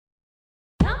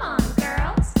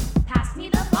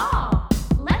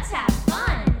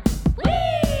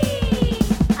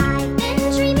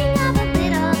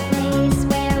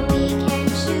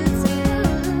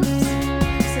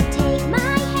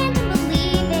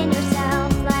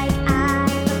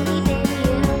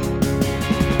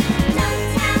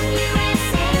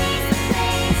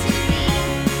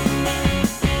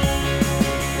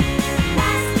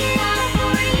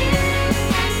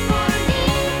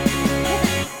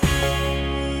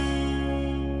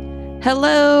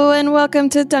Hello and welcome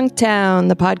to Dunktown,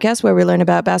 the podcast where we learn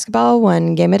about basketball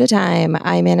one game at a time.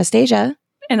 I'm Anastasia.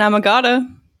 And I'm Agata.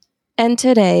 And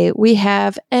today we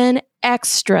have an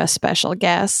extra special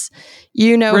guest.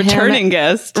 You know Returning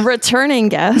guest.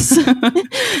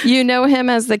 You know him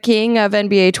as the king of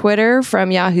NBA Twitter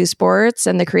from Yahoo Sports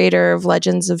and the creator of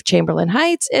Legends of Chamberlain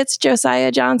Heights. It's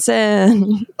Josiah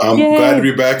Johnson. I'm glad to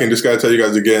be back, and just got to tell you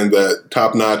guys again that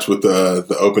top notch with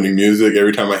the opening music.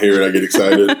 Every time I hear it, I get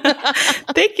excited.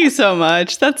 Thank you so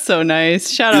much. That's so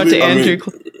nice. Shout out to Andrew.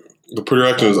 The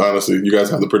production is honestly, you guys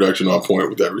have the production on point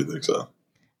with everything. So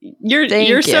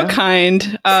you're so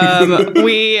kind.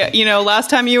 Last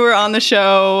time you were on the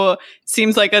show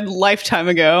seems like a lifetime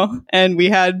ago, and we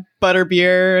had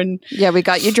butterbeer and we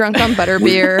got you drunk on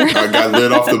butterbeer. I got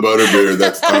lit off the butterbeer.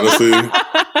 That's honestly,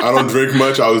 I don't drink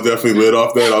much. I was definitely lit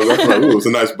off that. I was like, ooh, it's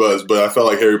a nice buzz, but I felt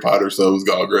like Harry Potter, so it was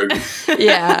all great.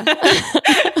 Yeah,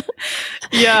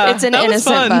 yeah, it's an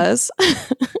innocent buzz.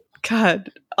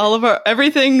 God. All of our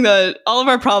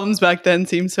problems back then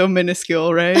seemed so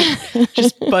minuscule, right?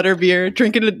 Just butterbeer,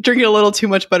 drinking a little too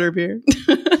much butterbeer.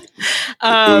 It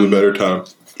was a better time.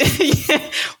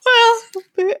 Yeah,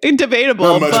 well,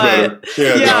 debatable. Not much better.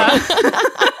 Yeah.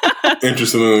 No.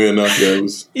 Interestingly enough, it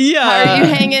was. Yeah. How are you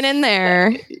hanging in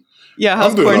there? Yeah,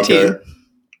 how's quarantine? Okay.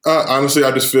 Honestly,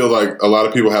 I just feel like a lot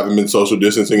of people haven't been social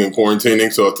distancing and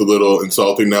quarantining, so it's a little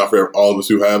insulting now for all of us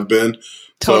who have been.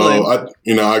 Totally. So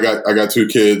I got two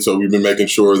kids, so we've been making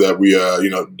sure that we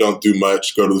don't do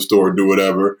much, go to the store, do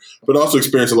whatever, but also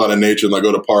experience a lot of nature, like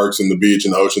go to parks and the beach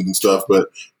and the oceans and stuff. But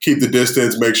keep the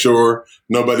distance, make sure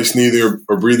nobody's sneezing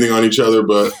or breathing on each other.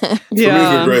 But for me, it's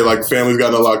been great. Like family's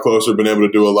gotten a lot closer, been able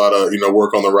to do a lot of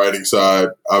work on the writing side.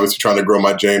 Obviously, trying to grow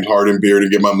my James Harden beard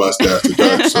and get my mustache to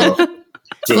touch. So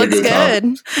it's been Looks a good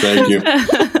time. Thank you.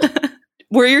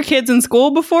 Were your kids in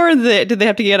school before? Did they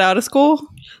have to get out of school?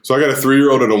 So I got a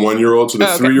 3-year-old and a 1-year-old. So the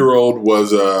 3-year-old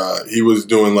was he was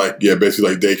doing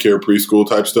basically daycare, preschool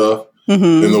type stuff.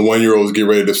 Mm-hmm. And the 1-year-old was getting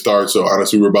ready to start. So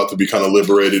honestly, we were about to be kind of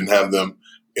liberated and have them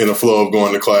in a flow of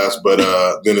going to class. But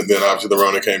then obviously the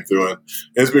Rona came through, and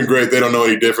it's been great. They don't know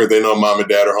any different. They know mom and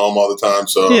dad are home all the time.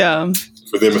 So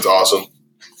for them, it's awesome.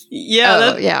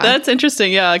 Yeah, that's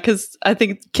interesting. Yeah, because I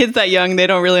think kids that young, they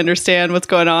don't really understand what's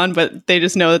going on, but they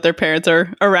just know that their parents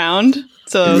are around,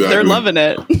 so they're loving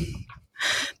it.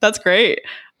 That's great.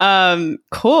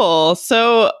 Cool.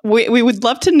 So we would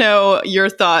love to know your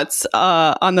thoughts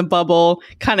on the bubble,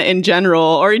 kind of in general,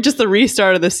 or just the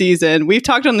restart of the season. We've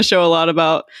talked on the show a lot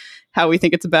about how we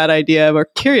think it's a bad idea. We're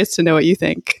curious to know what you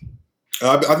think.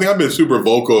 I think I've been super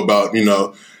vocal about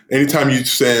anytime you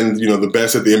send, the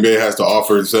best that the NBA has to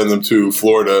offer and send them to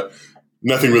Florida,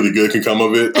 nothing really good can come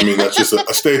of it. I mean, that's just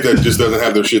a state that just doesn't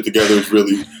have their shit together. It's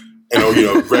really,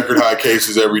 record high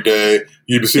cases every day.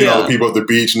 You've been seeing all the people at the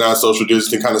beach, not social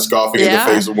distancing, kind of scoffing in the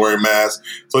face of wearing masks.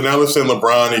 So now let's send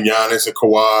LeBron and Giannis and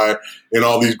Kawhi and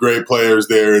all these great players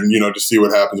there and, just see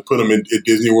what happens. Put them in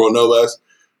Disney World, no less.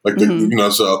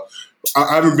 So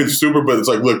I haven't been super, but it's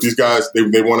like, look, these guys,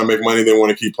 they want to make money. They want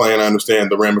to keep playing. I understand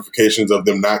the ramifications of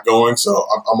them not going. So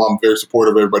I'm very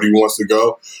supportive of everybody who wants to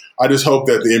go. I just hope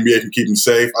that the NBA can keep them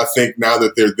safe. I think now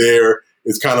that they're there,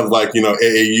 it's kind of like,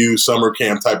 AAU summer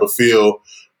camp type of feel,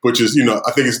 which is,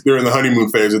 I think they're in the honeymoon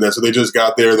phase of that. So they just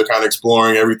got there. They're kind of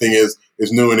exploring. Everything is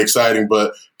new and exciting,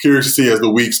 but curious to see as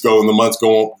the weeks go and the months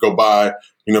go by,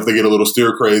 if they get a little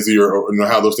stir crazy or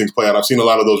how those things play out. I've seen a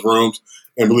lot of those rooms.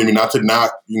 And believe me, not to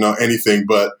knock, anything,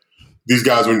 but these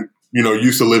guys were,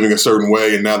 used to living a certain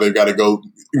way, and now they've got to go,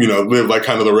 live like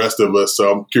kind of the rest of us.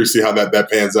 So I'm curious to see how that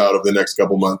pans out over the next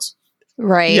couple months.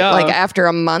 Right. Yeah. Like after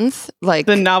a month, like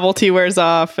the novelty wears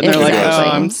off and they're like, oh,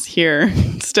 I'm here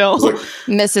still. Like,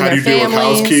 missing their families.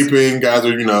 How do you deal with housekeeping?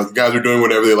 Guys are doing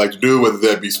whatever they like to do, whether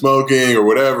that be smoking or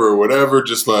whatever,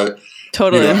 just like,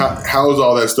 totally. How is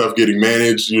all that stuff getting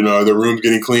managed? Are the rooms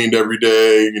getting cleaned every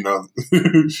day?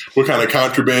 What kind of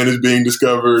contraband is being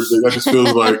discovered? That just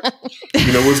feels like,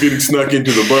 what's getting snuck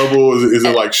into the bubble? Is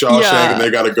it like Shawshank and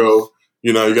they got to go,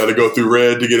 you got to go through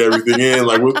red to get everything in?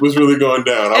 Like, what's really going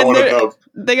down? I want to know.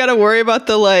 They got to worry about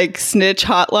the, snitch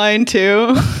hotline,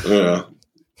 too. Yeah.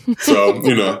 So,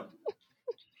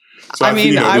 So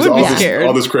I would be scared.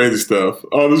 All this crazy stuff.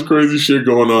 All this crazy shit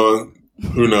going on.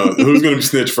 Who knows? Who's going to be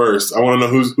snitched first? I want to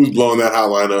know who's blowing that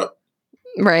hotline up.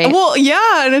 Right. Well,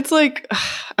 yeah. And it's like,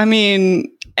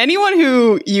 anyone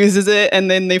who uses it and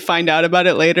then they find out about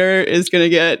it later is going to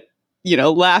get,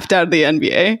 laughed out of the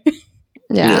NBA.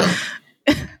 Yeah.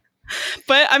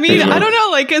 But I don't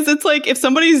know, cause it's like, if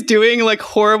somebody's doing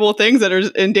horrible things that are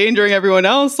endangering everyone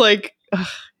else,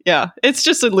 yeah, it's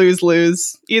just a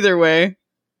lose-lose either way.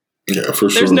 Yeah, for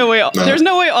sure. There's no way. There's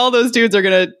no way all those dudes are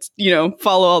gonna,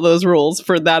 follow all those rules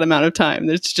for that amount of time.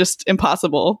 It's just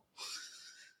impossible.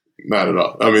 Not at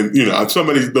all. I mean,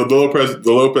 the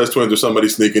Lopez twins are somebody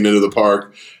sneaking into the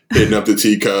park, hitting up the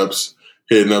teacups,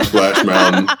 hitting up Splash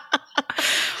Mountain.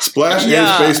 Splash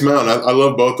and Space Mountain. I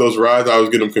love both those rides. I always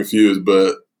get them confused,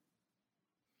 but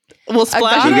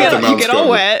Splash, you get all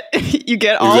wet. You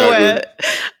get all wet.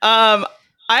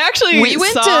 I actually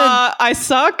I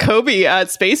saw Kobe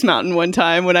at Space Mountain one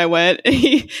time when I went,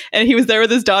 and he was there with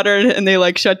his daughter, and they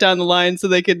like shut down the line so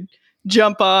they could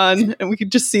jump on, and we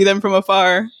could just see them from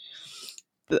afar.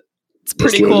 It's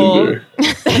pretty cool.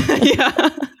 Yeah.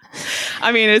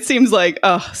 I mean, it seems like,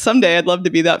 someday I'd love to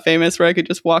be that famous where I could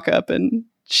just walk up and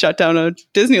shut down a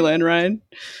Disneyland ride.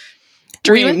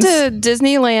 Dreams. We went to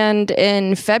Disneyland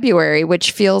in February,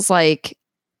 which feels like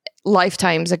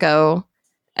lifetimes ago.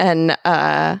 And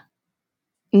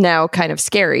now kind of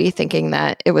scary thinking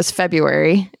that it was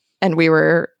February and we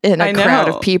were in a crowd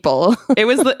of people. It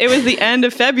was the end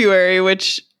of February,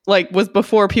 which like was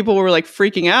before people were like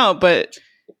freaking out, but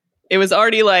it was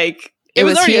already like it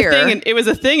was already here. A thing, and it was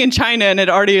a thing in China, and it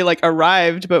already like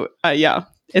arrived. But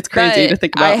it's crazy to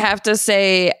think about. I have to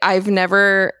say, I've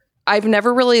never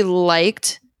really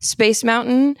liked Space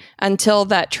Mountain until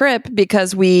that trip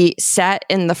because we sat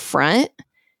in the front.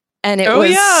 And it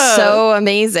was so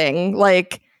amazing.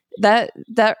 Like that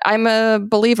I'm a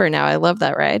believer now. I love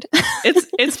that ride.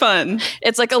 It's fun.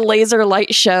 It's like a laser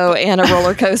light show and a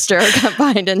roller coaster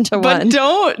combined into one.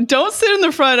 But don't sit in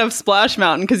the front of Splash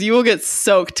Mountain because you will get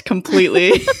soaked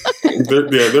completely.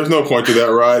 There's no point to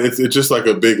that ride. It's just like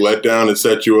a big letdown. It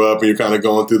sets you up and you're kind of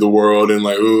going through the world and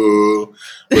like, ooh,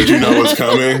 but you know what's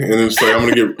coming. And it's like I'm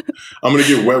gonna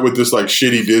get wet with this like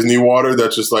shitty Disney water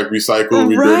that's just like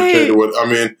recycled, regurgitated. I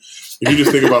mean, if you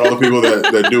just think about all the people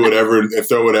that do whatever and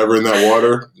throw whatever in that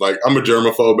water, like I'm a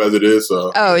germaphobe as it is.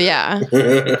 So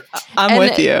I'm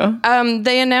with you.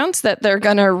 They announced that they're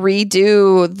gonna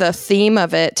redo the theme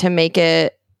of it to make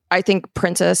it, I think,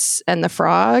 Princess and the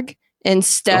Frog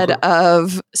instead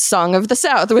of Song of the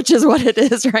South, which is what it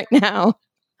is right now.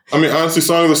 I mean, honestly,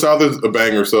 Song of the South is a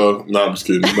banger. So no, I'm just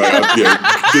kidding. Like, get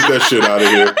that shit out of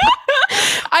here.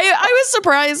 I was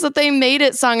surprised that they made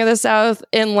it Song of the South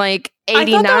in like 89.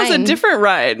 I thought that was a different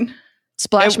ride.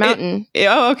 Splash Mountain.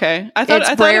 Okay. I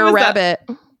thought Brer it was Rabbit.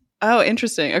 Oh,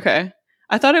 interesting. Okay.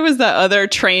 I thought it was that other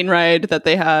train ride that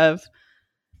they have.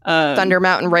 Thunder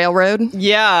Mountain Railroad.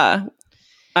 Yeah.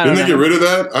 Didn't they get rid of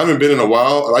that? I haven't been in a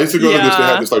while. I used to go to this. They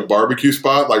had this like barbecue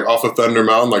spot, like off of Thunder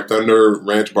Mountain, like Thunder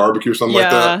Ranch Barbecue or something like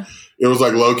that. It was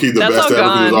like low key the best ever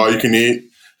because it was all you can eat.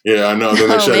 Yeah, I know. Then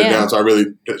they shut it down, so I really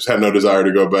just had no desire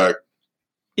to go back.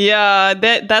 Yeah,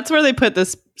 that's where they put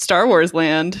this Star Wars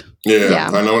land. Yeah,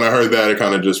 I know. When I heard that, it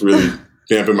kind of just really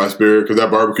dampened my spirit because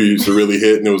that barbecue used to really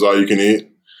hit, and it was all you can eat.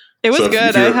 It was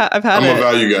good. I've had I'm a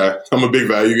value guy. I'm a big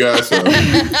value guy. So.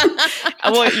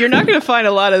 Well, you're not going to find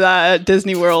a lot of that at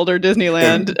Disney World or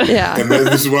Disneyland. And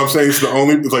this is what I'm saying. It's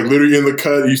like literally in the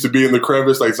cut. It used to be in the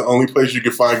crevice. Like it's the only place you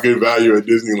can find good value at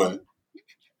Disneyland.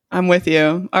 I'm with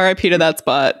you. R.I.P. to that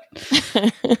spot.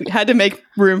 We had to make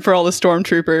room for all the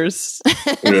stormtroopers.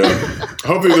 Yeah.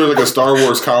 Hopefully there's like a Star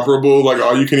Wars comparable, like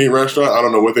all you can eat restaurant. I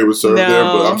don't know what they would serve there,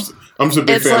 but I'm just a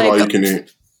big fan of all you can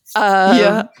eat.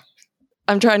 Yeah.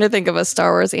 I'm trying to think of a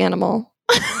Star Wars animal.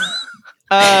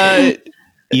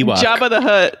 Ewok. Jabba the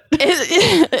Hutt.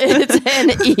 It's an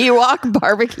Ewok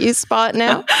barbecue spot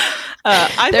now.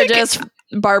 They're just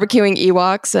barbecuing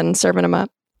Ewoks and serving them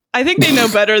up. I think they know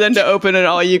better than to open an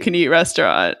all-you-can-eat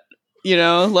restaurant. You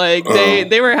know, like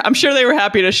they were. I'm sure they were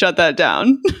happy to shut that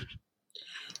down.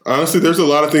 Honestly, there's a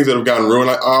lot of things that have gotten ruined.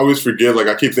 I always forget. Like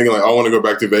I keep thinking, like I want to go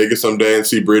back to Vegas someday and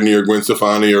see Britney or Gwen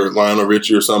Stefani or Lionel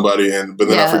Richie or somebody. But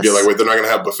then I forget, like, wait, they're not going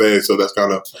to have buffets. So that's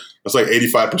like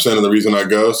 85% of the reason I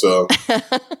go. So I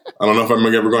don't know if I'm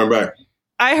ever going back.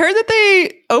 I heard that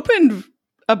they opened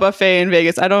a buffet in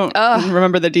Vegas. I don't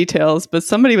remember the details, but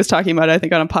somebody was talking about it, I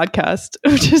think, on a podcast.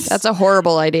 That's a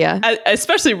horrible idea.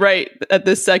 Especially right at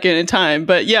this second in time.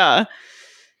 But yeah.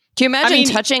 Can you imagine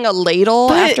touching a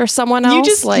ladle after someone else?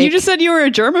 You just said you were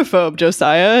a germaphobe,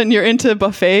 Josiah, and you're into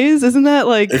buffets. Isn't that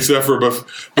like... Except for But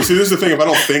see, this is the thing. If I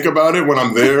don't think about it when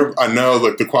I'm there, I know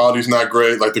like the quality's not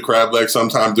great. Like the crab legs,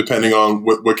 sometimes depending on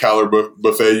what caliber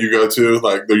buffet you go to,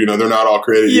 like they're not all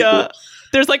created equal.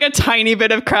 There's like a tiny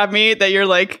bit of crab meat that you're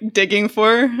like digging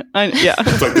for.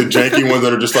 It's like the janky ones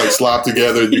that are just like slopped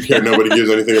together. You can't. Nobody gives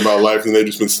anything about life, and they've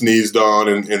just been sneezed on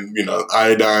and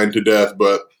iodine to death.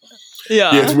 But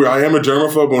yeah, it's weird. I am a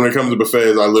germaphobe, but when it comes to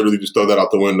buffets, I literally just throw that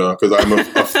out the window because I'm a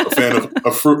fan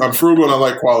of fruit. I'm frugal and I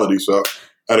like quality, so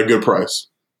at a good price.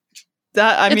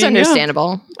 It's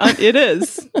understandable. Yeah, it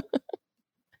is.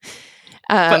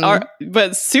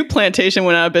 But Soup Plantation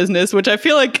went out of business, which I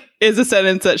feel like is a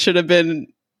sentence that should have been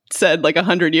said like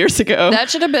 100 years ago. That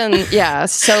should have been,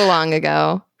 so long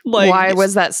ago. Like, why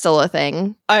was that still a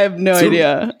thing? I have no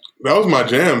idea. That was my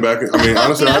jam back.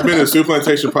 Honestly, I've been in Soup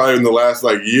Plantation probably in the last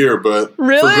year, but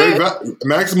really? For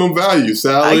maximum value,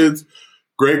 salads,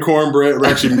 great cornbread,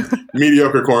 actually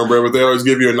mediocre cornbread, but they always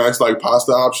give you a nice like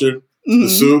pasta option. The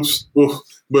soups. Oof.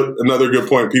 But another good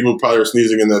point, people probably are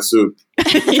sneezing in that soup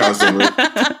constantly.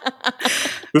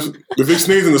 If you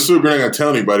sneeze in the soup, you're not going to tell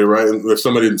anybody, right? If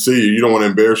somebody didn't see you, you don't want to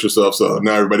embarrass yourself, so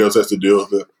now everybody else has to deal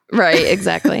with it. Right,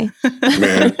 exactly.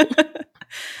 Man.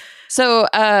 So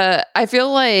I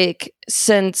feel like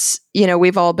since,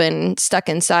 we've all been stuck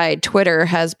inside, Twitter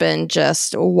has been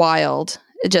just wild.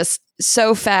 Just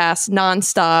so fast,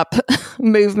 nonstop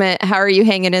movement. How are you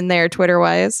hanging in there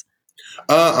Twitter-wise?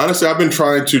 Honestly, I've been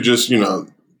trying to just,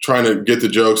 trying to get the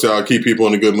jokes out, keep people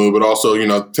in a good mood, but also,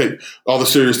 take all the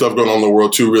serious stuff going on in the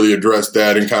world to really address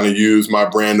that and kind of use my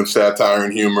brand of satire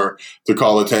and humor to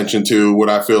call attention to what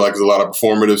I feel like is a lot of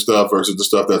performative stuff versus the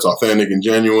stuff that's authentic and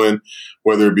genuine,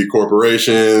 whether it be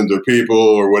corporations or people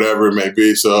or whatever it may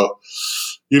be. So,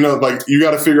 you got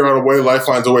to figure out a way. Life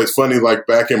finds a way. It's funny, like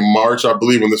back in March, I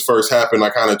believe when this first happened,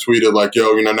 I kind of tweeted like,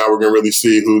 yo, now we're going to really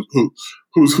see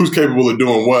who's capable of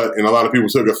doing what. And a lot of people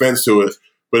took offense to it.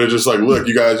 But it's just like, look,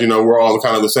 you guys, we're all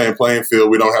kind of the same playing field.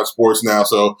 We don't have sports now.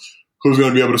 So who's going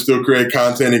to be able to still create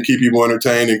content and keep people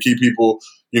entertained and keep people,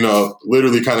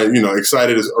 literally kind of,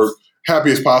 excited or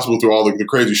happy as possible through all the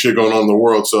crazy shit going on in the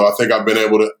world. So I think I've been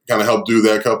able to kind of help do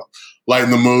that,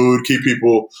 lighten the mood, keep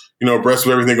people, abreast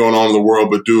of everything going on in the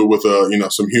world, but do it with,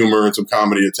 some humor and some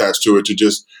comedy attached to it to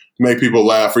just make people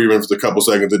laugh, or even if it's a couple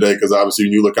seconds a day. Because obviously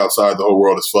when you look outside, the whole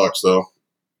world is fucked. So.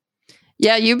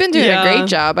 Yeah, you've been doing a great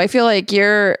job. I feel like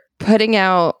you're putting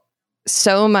out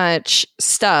so much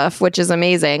stuff, which is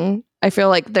amazing. I feel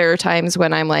like there are times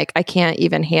when I'm like, I can't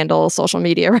even handle social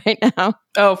media right now.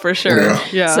 Oh, for sure.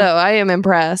 Yeah. So I am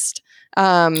impressed.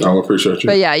 I appreciate you.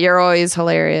 But yeah, you're always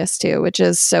hilarious too, which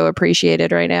is so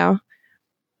appreciated right now.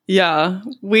 Yeah,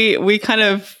 we kind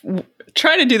of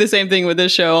try to do the same thing with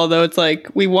this show, although it's like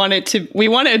we want to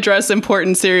address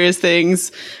important, serious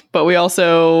things, but we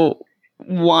also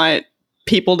want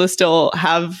people to still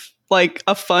have like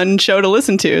a fun show to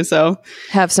listen to. So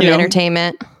have some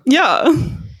entertainment. Yeah,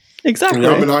 exactly.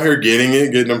 I've been out here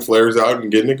getting them flares out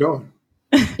and getting it going.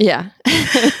 Yeah.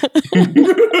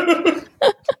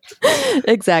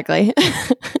 Exactly.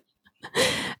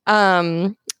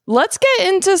 Let's get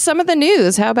into some of the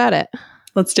news. How about it?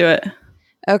 Let's do it.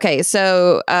 Okay,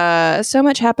 so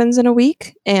much happens in a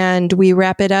week, and we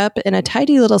wrap it up in a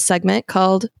tidy little segment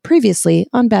called Previously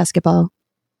on Basketball.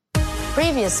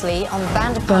 Previously on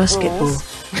Vanderpump Basketball.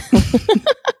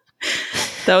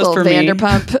 That was for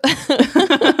Vanderpump.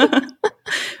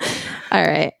 All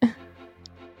right.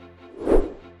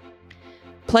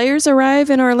 Players arrive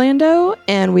in Orlando,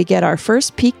 and we get our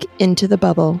first peek into the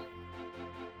bubble.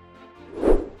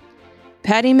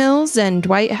 Patty Mills and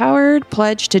Dwight Howard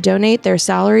pledge to donate their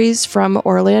salaries from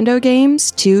Orlando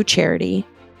games to charity.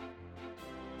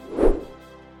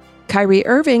 Kyrie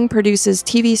Irving produces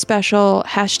TV special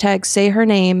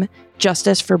 #SayHerName,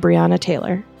 Justice for Breonna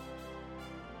Taylor.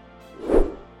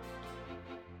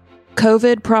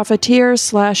 COVID profiteer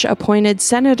 / appointed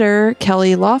Senator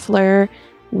Kelly Loeffler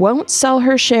won't sell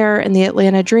her share in the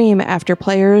Atlanta Dream after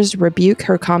players rebuke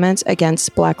her comments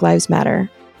against Black Lives Matter.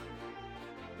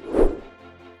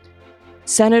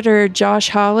 Senator Josh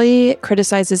Hawley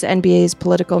criticizes NBA's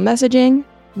political messaging.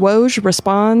 Woj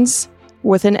responds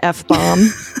with an F-bomb.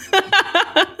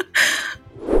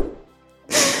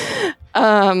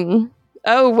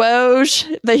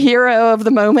 Woj, the hero of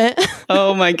the moment.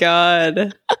 Oh my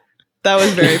God. That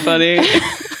was very funny.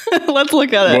 Let's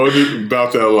look at it. Woj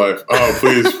about that life. Oh,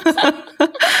 please.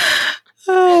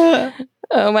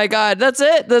 Oh my God. That's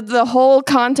it. The whole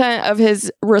content of his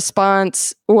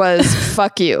response was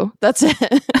fuck you. That's it.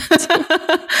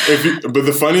 But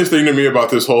the funniest thing to me about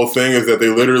this whole thing is that they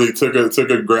literally took a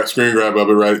screen grab of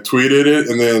it, right? Tweeted it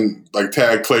and then like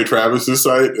tagged Clay Travis's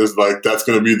site is like, that's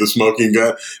going to be the smoking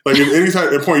gun. Like at any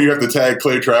time at point you have to tag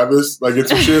Clay Travis, like it's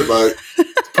some shit. Like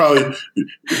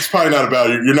it's probably not about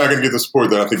you. You're not going to get the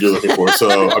support that I think you're looking for.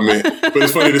 So, I mean, but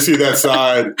it's funny to see that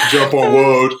side jump on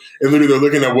Woj and literally they're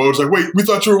looking at Woj like, wait, we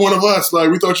thought you were one of us. Like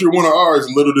we thought you were one of ours.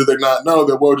 And little do they not know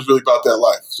that Woj is really about that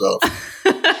life. So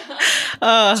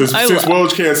since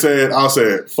Woj can't say it, I'll say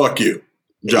it. Fuck you.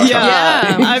 Josh.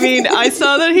 Yeah. I mean, I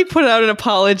saw that he put out an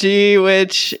apology,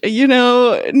 which,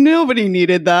 nobody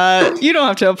needed that. You don't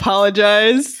have to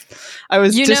apologize. I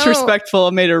was disrespectful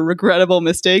and made a regrettable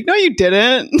mistake. No, you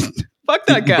didn't. Fuck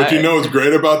that guy. But you know what's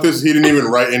great about this? He didn't even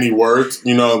write any words,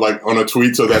 like on a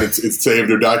tweet so that it's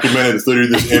saved or documented. It's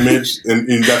literally this image.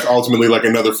 And that's ultimately like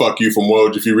another fuck you from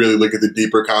Woj if you really look at the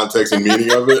deeper context and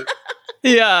meaning of it.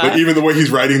 Yeah. Like even the way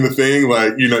he's writing the thing,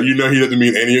 like, he doesn't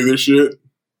mean any of this shit.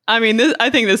 I mean, I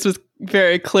think this was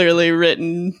very clearly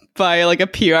written by like a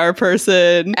PR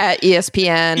person. At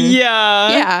ESPN.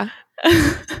 Yeah.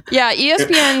 Yeah,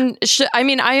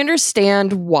 ESPN, I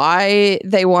understand why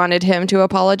they wanted him to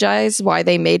apologize, why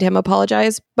they made him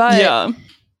apologize, but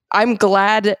I'm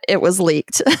glad it was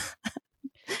leaked.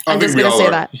 I'm just going to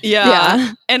say that.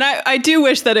 Yeah. And I do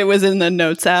wish that it was in the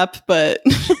Notes app, but,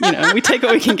 we take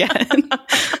what we can get.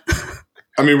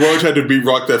 I mean, Woj had to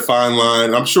rock that fine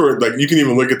line. I'm sure, like, you can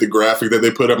even look at the graphic that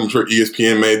they put up. I'm sure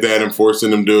ESPN made that and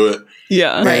forcing them to do it.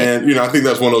 Yeah. And, I think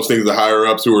that's one of those things, the higher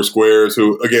ups who are squares,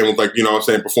 who, again, with like, I'm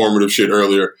saying performative shit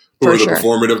earlier, who are the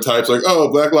performative types, like,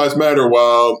 oh, Black Lives Matter,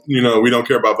 while, we don't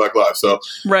care about Black lives. So,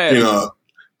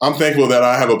 I'm thankful that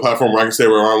I have a platform where I can say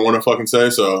where I want to fucking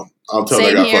say. So I'll tell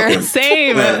that guy fucking.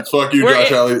 Same. Man, fuck you,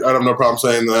 Josh Alley. I have no problem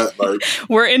saying that. Like,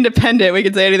 we're independent. We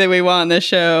can say anything we want on this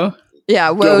show. Yeah,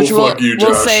 Woj,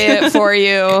 we'll say it for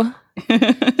you.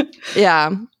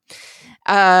 Yeah.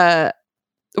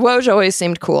 Woj always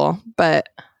seemed cool, but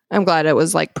I'm glad it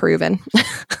was like proven.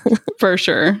 For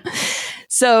sure.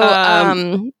 So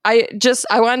I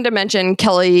wanted to mention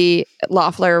Kelly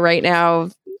Loeffler right now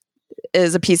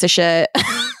is a piece of shit.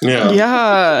 Yeah.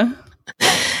 Yeah.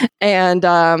 And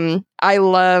I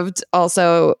loved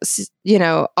also,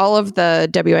 all of the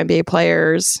WNBA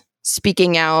players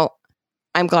speaking out.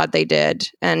 I'm glad they did.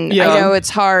 And I know it's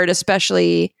hard,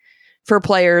 especially for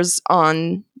players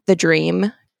on the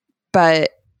Dream,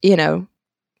 but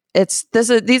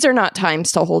these are not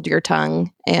times to hold your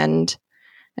tongue, and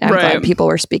I'm glad people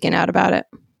were speaking out about it.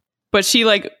 But she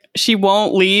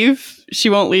won't leave. She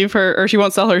won't leave she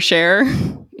won't sell her share.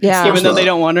 Yeah. Even though they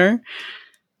don't want her.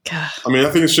 God. I mean,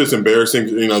 I think it's just embarrassing,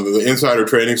 the insider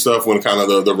trading stuff when kind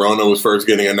of the Rona was first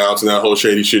getting announced and that whole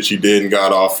shady shit she did and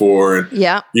got off for. And,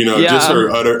 just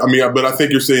her utter, but I think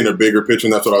you're seeing a bigger picture,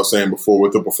 and that's what I was saying before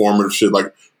with the performative shit,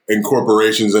 like in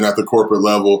corporations and at the corporate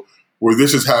level, where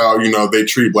this is how, they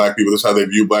treat Black people. This is how they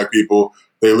view Black people.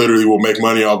 They literally will make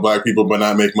money off Black people, but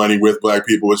not make money with Black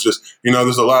people. It's just,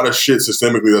 there's a lot of shit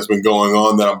systemically that's been going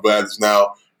on that I'm glad is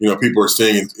now, people are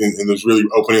seeing and there's really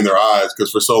opening their eyes,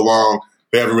 because for so long,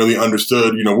 they haven't really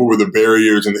understood, what were the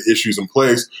barriers and the issues in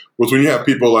place. Was when you have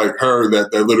people like her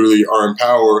that literally are in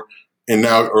power and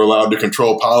now are allowed to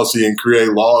control policy and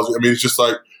create laws. I mean, it's just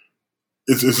like,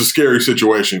 it's a scary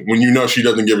situation when she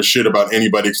doesn't give a shit about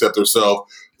anybody except herself.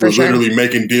 For literally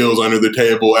making deals under the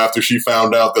table after she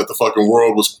found out that the fucking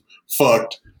world was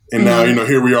fucked. And now,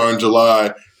 here we are in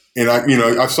July. And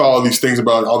I saw all these things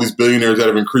about all these billionaires that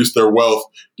have increased their wealth,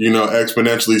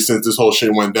 exponentially since this whole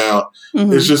shit went down.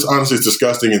 Mm-hmm. It's just, honestly, it's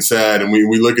disgusting and sad. And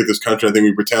we look at this country, I think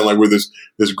we pretend like we're this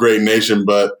great nation.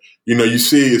 But, you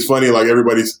see, it's funny, like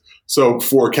everybody's so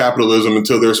for capitalism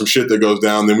until there's some shit that goes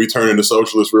down. Then we turn into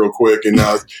socialists real quick. And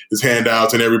now it's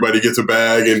handouts and everybody gets a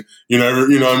bag. And, what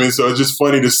I mean? So it's just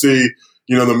funny to see,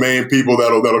 the main people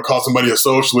that'll call somebody a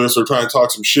socialist or try and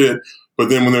talk some shit. But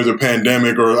then when there's a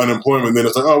pandemic or unemployment, then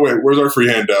it's like, oh, wait, where's our free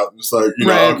handout? It's like,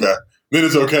 okay. Then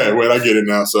it's okay. Wait, I get it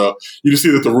now. So you just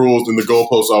see that the rules and the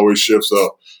goalposts always shift.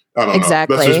 So I don't know.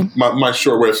 That's just my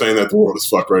short way of saying that the world is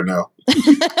fucked right now.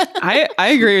 I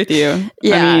agree with you.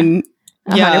 Yeah. I mean,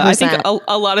 100%. I think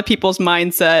a lot of people's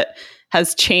mindset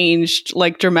has changed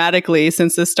like dramatically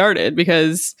since this started,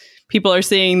 because people are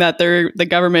seeing that the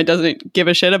government doesn't give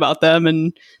a shit about them,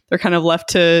 and they're kind of left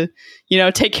to,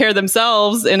 take care of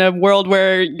themselves in a world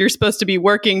where you're supposed to be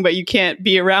working, but you can't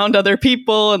be around other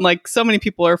people. And like so many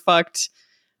people are fucked.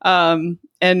 And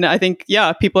I think,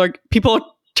 people are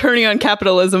turning on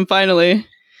capitalism finally.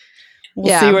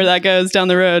 We'll see where that goes down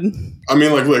the road. I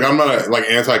mean, look, I'm not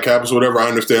anti-capitalist or whatever. I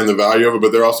understand the value of it,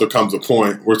 but there also comes a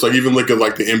point where it's like, even look at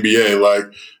the NBA,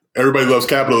 like, everybody loves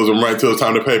capitalism, right? Until it's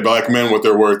time to pay Black men what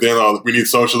they're worth. Then we need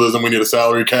socialism, we need a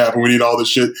salary cap, and we need all this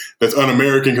shit that's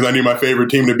un-American because I need my favorite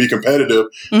team to be competitive.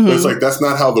 Mm-hmm. But it's like, that's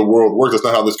not how the world works. That's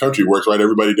not how this country works, right?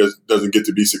 Everybody doesn't get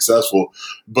to be successful.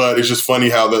 But it's just funny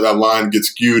how that line gets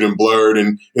skewed and blurred.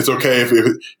 And it's okay if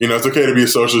it's okay to be a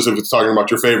socialist if it's talking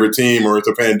about your favorite team or it's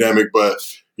a pandemic. But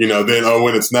then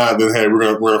when it's not, then hey, we're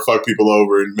gonna fuck people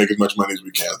over and make as much money as we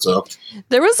can. So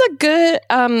there was a good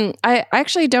I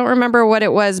actually don't remember what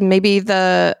it was. Maybe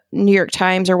the New York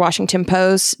Times or Washington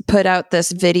Post put out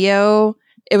this video.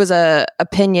 It was a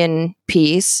opinion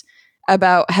piece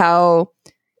about how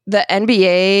the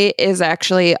NBA is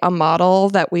actually a model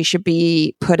that we should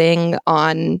be putting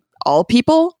on all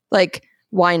people? Like,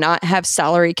 why not have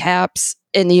salary caps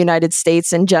in the United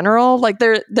States in general? Like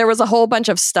there was a whole bunch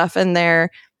of stuff in there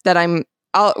that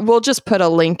we'll just put a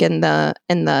link in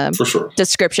the For sure.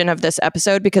 description of this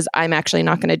episode, because I'm actually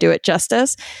not going to do it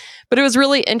justice. But it was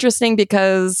really interesting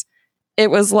because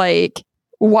it was like,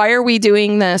 why are we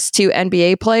doing this to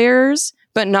NBA players,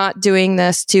 but not doing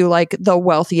this to like the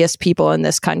wealthiest people in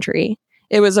this country?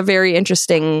 It was a very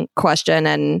interesting question,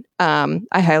 and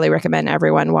I highly recommend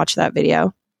everyone watch that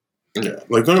video. Yeah,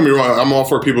 like don't get me wrong, I'm all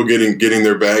for people getting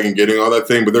their bag and getting all that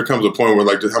thing, but there comes a point where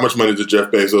like, how much money does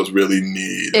Jeff Bezos really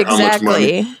need? Exactly. How much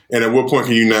money? And at what point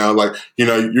can you now, like, you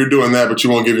know, you're doing that, but you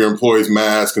won't give your employees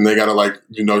masks, and they got to like,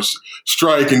 you know,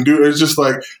 strike and do. It's just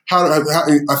like how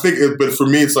I think. But for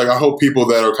me, it's like I hope people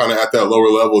that are kind of at that lower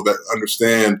level that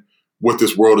understand what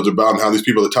this world is about and how these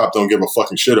people at the top don't give a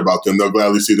fucking shit about them. They'll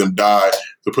gladly see them die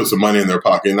to put some money in their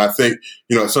pocket. And I think,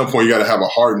 you know, at some point you got to have a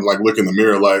heart and like look in the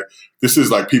mirror. Like, this is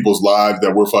like people's lives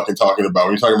that we're fucking talking about.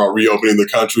 When you're talking about reopening the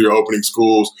country or opening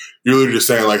schools, you're literally just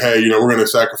saying like, hey, you know, we're going to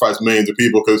sacrifice millions of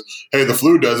people because, hey, the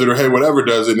flu does it, or hey, whatever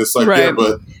does it. And it's like, right. Yeah,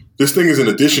 but this thing is in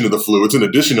addition to the flu. It's in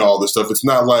addition to all this stuff. It's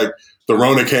not like the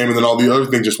Rona came and then all the other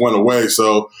things just went away.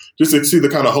 So just to see the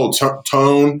kind of whole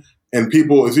tone. And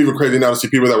people, it's even crazy now to see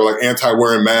people that were like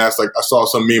anti-wearing masks. Like I saw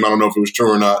some meme, I don't know if it was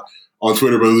true or not, on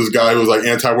Twitter, but it was this guy who was like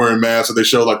anti-wearing masks that they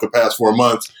showed like the past 4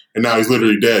 months, and now he's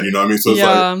literally dead. You know what I mean? So it's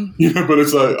like, you know, but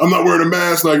it's like, I'm not wearing a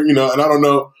mask, like, you know, and I don't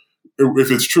know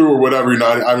if it's true or whatever. You know,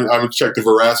 I haven't checked the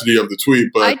veracity of the tweet,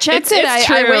 but I checked it.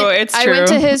 I went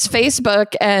to his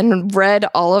Facebook and read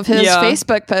all of his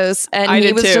Facebook posts, and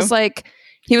he was just like,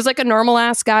 he was like a normal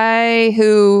ass guy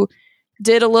who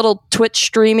did a little Twitch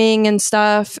streaming and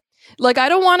stuff. Like, I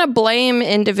don't want to blame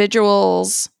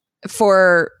individuals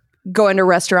for going to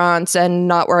restaurants and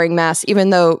not wearing masks, even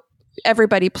though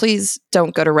everybody, please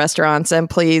don't go to restaurants and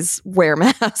please wear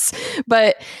masks.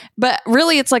 But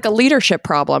really, it's like a leadership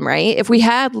problem, right? If we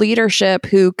had leadership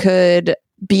who could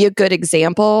be a good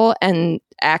example and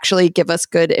actually give us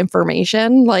good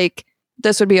information, like,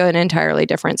 this would be an entirely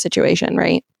different situation,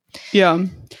 right? Yeah.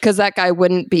 Because that guy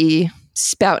wouldn't be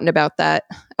spouting about that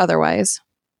otherwise.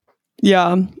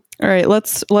 Yeah. All right,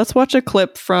 let's watch a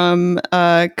clip from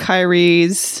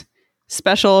Kyrie's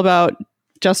special about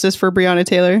justice for Breonna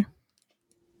Taylor.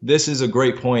 This is a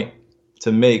great point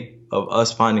to make of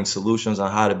us finding solutions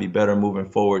on how to be better moving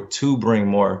forward to bring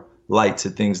more light to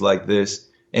things like this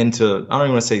and to, I don't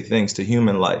even want to say things, to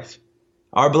human life.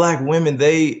 Our Black women,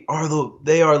 they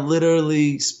are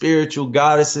literally spiritual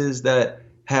goddesses that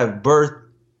have birthed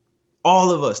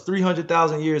all of us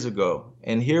 300,000 years ago.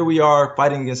 And here we are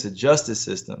fighting against a justice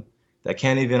system that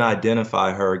can't even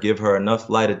identify her or give her enough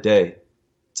light of day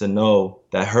to know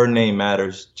that her name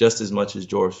matters just as much as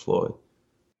George Floyd.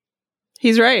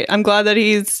 He's right. I'm glad that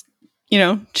he's, you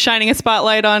know, shining a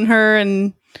spotlight on her,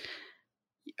 and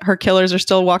her killers are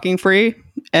still walking free,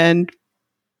 and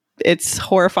it's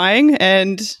horrifying.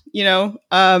 And, you know,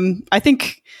 I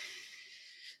think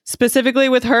specifically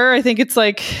with her, I think it's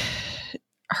like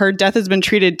her death has been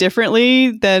treated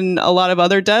differently than a lot of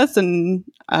other deaths. And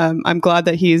I'm glad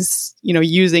that he's, you know,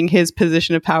 using his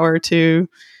position of power to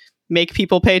make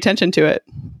people pay attention to it.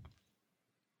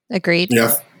 Agreed.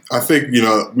 Yeah. I think, you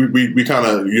know, we kind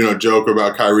of, you know, joke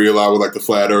about Kyrie a lot with like the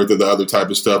flat earth or the other type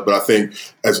of stuff. But I think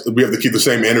as we have to keep the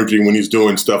same energy when he's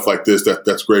doing stuff like this,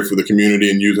 that's great for the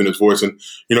community and using his voice. And,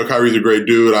 you know, Kyrie's a great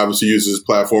dude, obviously uses his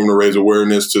platform to raise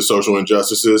awareness to social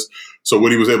injustices. So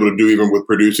what he was able to do even with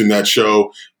producing that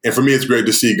show. And for me, it's great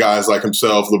to see guys like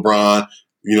himself, LeBron,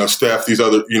 you know, Steph, these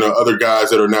other, you know, other guys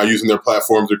that are now using their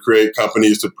platform to create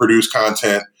companies to produce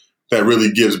content that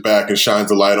really gives back and shines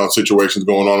a light on situations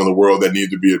going on in the world that need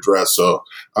to be addressed. So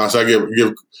I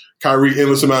give Kyrie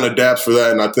endless amount of daps for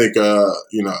that. And I think,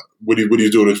 you know, what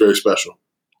he's doing is very special.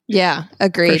 Yeah,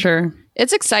 agreed. For sure.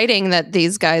 It's exciting that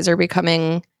these guys are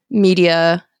becoming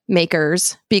media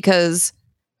makers, because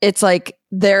it's like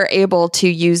they're able to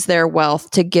use their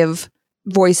wealth to give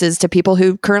voices to people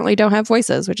who currently don't have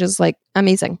voices, which is like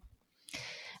amazing.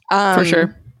 For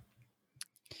sure.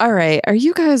 All right. Are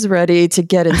you guys ready to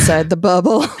get inside the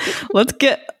bubble? Let's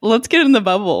get in the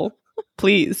bubble,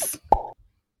 please.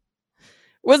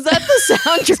 Was that the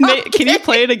sound drop? Can you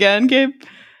play it again, Gabe?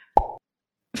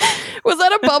 Was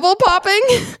that a bubble popping?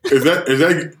 Is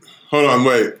that hold on,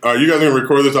 wait. You guys gonna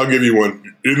record this? I'll give you one.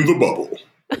 In the bubble.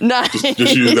 Nice.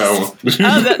 Just use that one.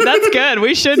 That's good.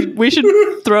 We should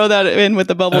throw that in with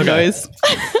the bubble noise.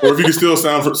 Or if you can still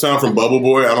sound from Bubble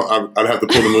Boy, I'd have to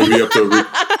pull the movie up to.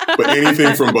 But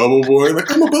anything from Bubble Boy,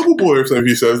 like I'm a Bubble Boy or something. If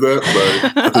he says that,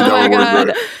 like, I think that would work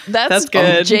great. That's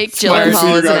good. Jake Gyllenhaal. I can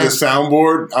see your guys'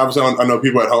 soundboard. Obviously, I know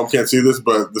people at home can't see this,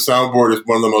 but the soundboard is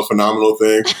one of the most phenomenal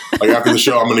things. Like after the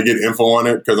show, I'm going to get info on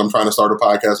it because I'm trying to start a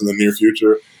podcast in the near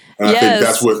future, and I think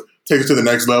that's what takes it to the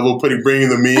next level. Bringing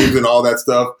the memes and all that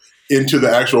stuff into the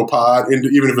actual pod,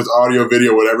 even if it's audio,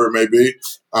 video, whatever it may be.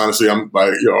 Honestly, I'm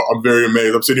like, I'm very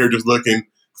amazed. I'm sitting here just looking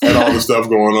at all the stuff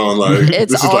going on. Like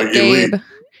this is like Gabe. elite.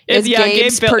 It's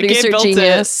Gabe's producer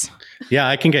genius. Yeah,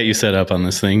 I can get you set up on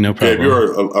this thing, no problem.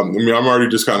 Yeah, I'm already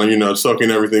just kind of soaking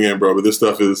everything in, bro. But this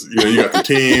stuff is, you got the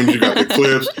teams, you got the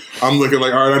clips. I'm looking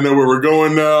like, all right, I know where we're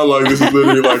going now. Like this is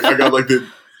literally like I got like the,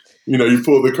 you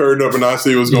pull the curtain up and I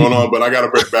see what's going on. But I got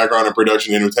a background in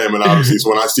production, entertainment, obviously.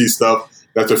 So when I see stuff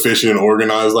that's efficient and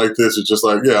organized like this, it's just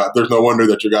like, yeah, there's no wonder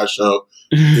that your guys' show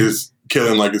is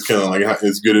killing like it's killing, like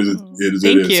as good as it is.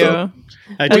 Thank you. So.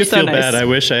 I do feel bad. I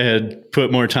wish I had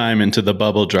put more time into the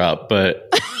bubble drop, but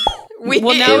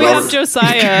now we have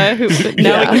Josiah, who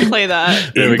now we can play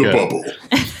that. There we go. Bubble.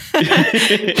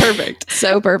 Perfect.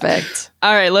 So perfect.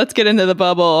 All right, let's get into the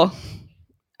bubble.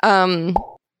 That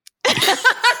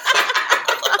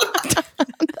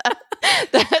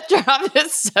drop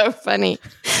is so funny.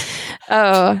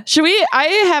 Oh, should we? I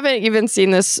haven't even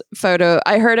seen this photo.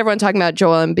 I heard everyone talking about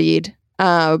Joel Embiid.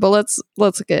 But let's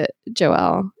look at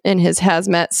Joel in his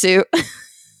hazmat suit.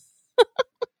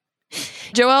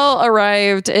 Joel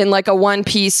arrived in like a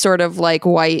one-piece sort of like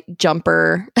white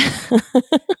jumper. I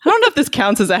don't know if this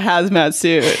counts as a hazmat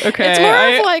suit. Okay, it's more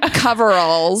of like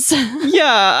coveralls. Yeah,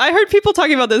 I heard people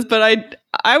talking about this, but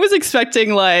I was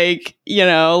expecting like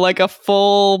like a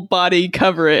full body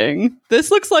covering.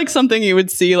 This looks like something you would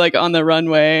see like on the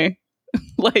runway.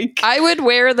 Like I would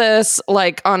wear this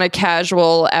like on a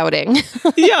casual outing.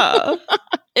 Yeah.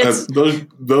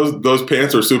 Those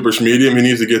pants are super medium. He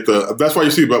needs to get that's why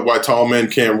you see why tall men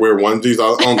can't wear onesies.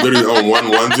 I literally own one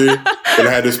onesie that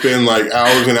I had to spend like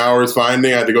hours and hours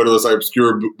finding. I had to go to this like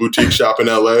obscure boutique shop in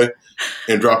LA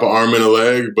and drop an arm and a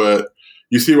leg. But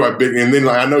you see why big, and then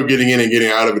like, I know getting in and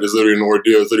getting out of it is literally an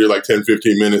ordeal. It's literally like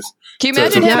 10-15 minutes. Can you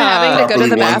imagine him having to go to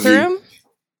the bathroom?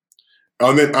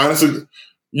 And then honestly,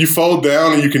 you fold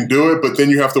down and you can do it, but then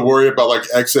you have to worry about like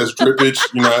excess drippage,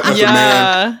 as a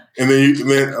man. And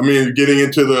then getting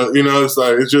into the, it's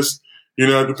like, it's just,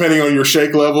 depending on your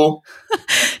shake level.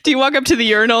 Do you walk up to the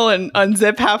urinal and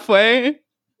unzip halfway?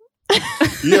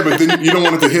 Yeah, but then you don't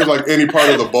want it to hit like any part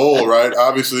of the bowl, right?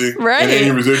 Obviously. Right. And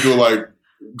any residual like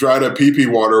dried up pee-pee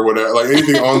water or whatever, like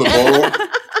anything on the bowl.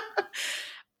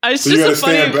 It's so just a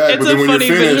funny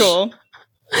visual.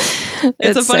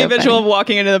 It's a funny visual of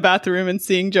walking into the bathroom and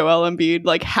seeing Joel Embiid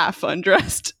like half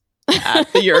undressed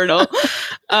at the urinal.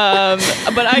 But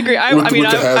I agree.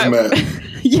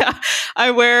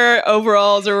 I wear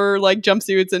overalls or like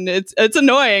jumpsuits, and it's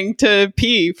annoying to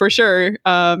pee for sure. You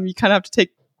kind of have to take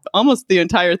almost the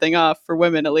entire thing off for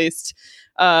women, at least.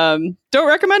 Don't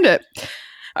recommend it.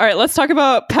 All right, let's talk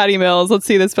about Patty Mills. Let's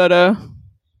see this photo.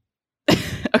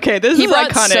 Okay, this is iconic. He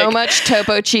brought so much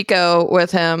Topo Chico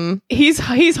with him. He's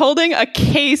holding a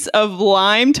case of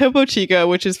lime Topo Chico,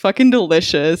 which is fucking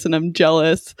delicious, and I'm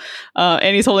jealous.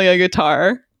 And he's holding a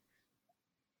guitar.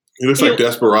 He looks like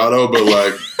Desperado, but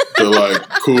like the like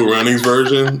Cool Runnings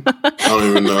version. I don't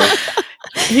even know.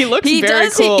 He looks very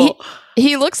cool.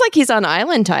 He looks like he's on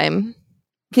Island Time.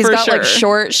 He's got like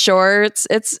short shorts.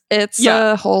 It's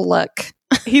a whole look.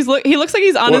 He looks like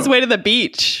he's on his way to the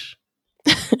beach.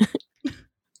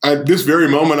 At this very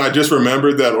moment, I just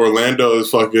remembered that Orlando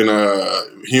is fucking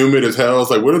humid as hell.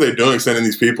 It's like, what are they doing sending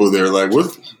these people there? Like,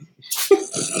 what?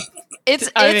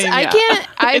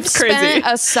 I've spent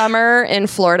a summer in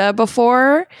Florida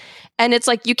before, and it's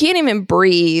like you can't even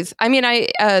breathe. I mean,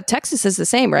 Texas is the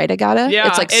same, right? Yeah,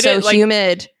 it's like so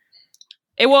humid.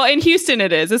 Well, in Houston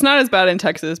it is. It's not as bad in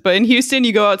Texas, but in Houston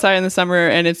you go outside in the summer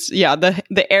and it's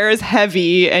the air is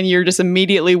heavy and you're just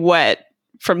immediately wet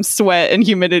from sweat and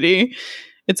humidity.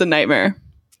 It's a nightmare.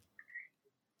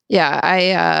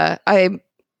 Yeah,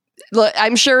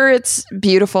 I'm sure it's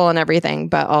beautiful and everything,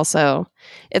 but also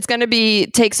it's going to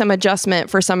take some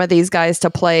adjustment for some of these guys to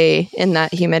play in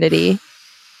that humidity.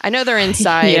 I know they're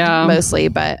inside mostly,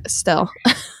 but still.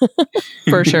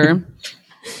 For sure.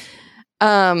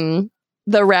 The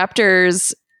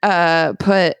Raptors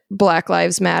put Black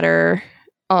Lives Matter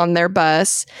on their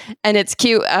bus, and it's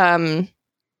cute.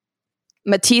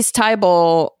 Matisse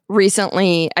Thybulle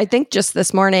recently, I think just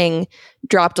this morning,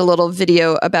 dropped a little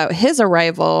video about his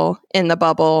arrival in the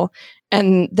bubble,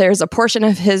 And there's a portion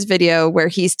of his video where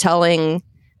he's telling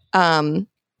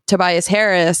Tobias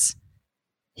Harris,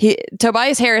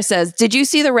 Tobias Harris says, "Did you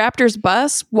see the Raptors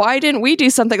bus? Why didn't we do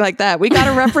something like that? We got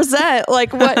to represent.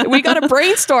 Like, what? We got to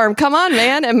brainstorm. Come on,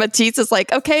 man." And Matisse is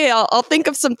like, "Okay, I'll think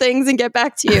of some things and get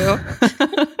back to you."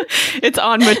 It's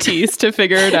on Matisse to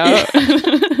figure it out.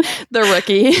 The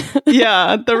rookie.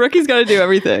 Yeah, the rookie's got to do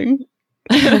everything.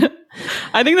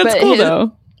 I think that's cool,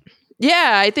 though.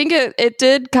 Yeah, I think it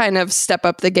did kind of step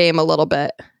up the game a little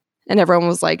bit. And everyone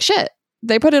was like, shit,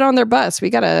 they put it on their bus. We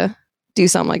got to do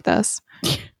something like this.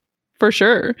 For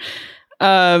sure.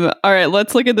 All right,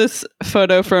 let's look at this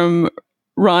photo from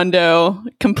Rondo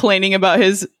complaining about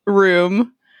his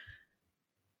room.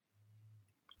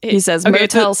 He says,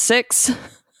 Motel 6.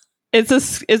 It's a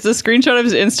screenshot of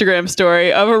his Instagram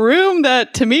story of a room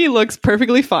that to me looks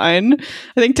perfectly fine.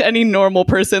 I think to any normal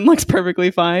person looks perfectly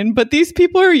fine. But these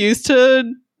people are used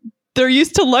to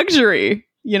luxury.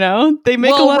 You know, they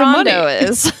make a lot Rondo of money.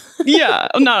 Is.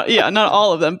 Not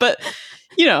all of them, but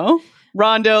you know,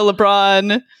 Rondo,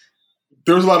 LeBron.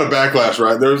 There was a lot of backlash,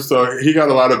 right? He got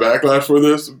a lot of backlash for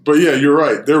this. But yeah, you're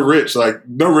right. They're rich. Like,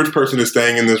 no rich person is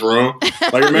staying in this room.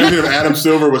 Like, imagine if Adam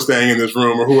Silver was staying in this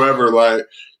room or whoever. Like,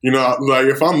 you know, like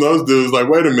if I'm those dudes, like,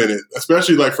 wait a minute.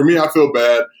 Especially like for me, I feel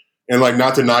bad. And like,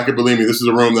 not to knock it, believe me, this is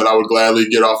a room that I would gladly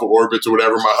get off of Orbitz or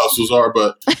whatever my hustles are.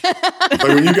 But like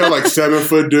when you got like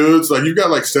 7-foot dudes, like you got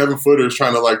like 7-footers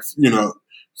trying to like, you know,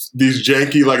 these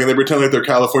janky, like, and they pretend like they're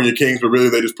California Kings, but really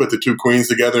they just put the two queens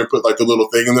together and put like the little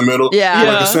thing in the middle. Yeah.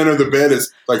 Like the center of the bed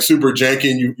is like super janky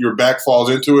and your back falls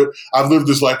into it. I've lived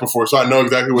this life before, so I know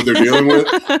exactly what they're dealing with.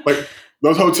 Like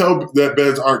those hotel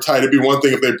beds aren't tight. It'd be one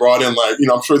thing if they brought in like, you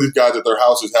know, I'm sure these guys at their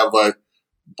houses have like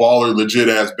baller legit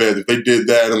ass beds. If they did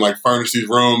that and like furnished these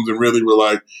rooms and really were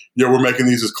like, yo, we're making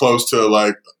these as close to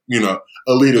like, you know,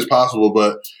 elite as possible.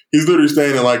 But he's literally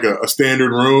staying in like a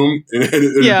standard room in a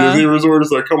Disney resort.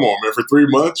 It's like, come on, man, for 3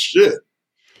 months? Shit.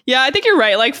 Yeah, I think you're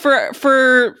right. Like for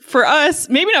us,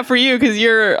 maybe not for you because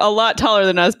you're a lot taller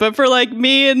than us, but for like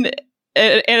me and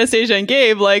Anastasia and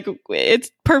Gabe, like it's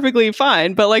perfectly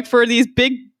fine. But like for these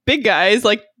big guys,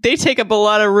 like they take up a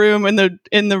lot of room in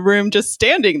the room just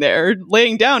standing there,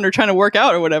 laying down or trying to work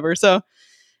out or whatever. So,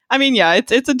 I mean, yeah,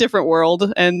 it's a different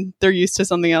world and they're used to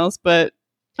something else. But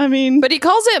I mean, but he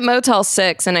calls it Motel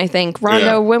 6, and I think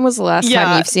Rondo, when was the last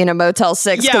time you've seen a Motel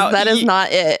 6? Because that is not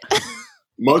it.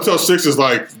 Motel 6 is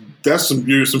like that's some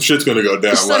shit's gonna go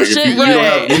down. Some like shit,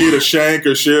 if you need a shank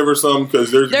or shiv or something,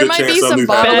 because there's a good chance something's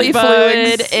bodily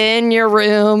fluid in your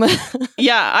room.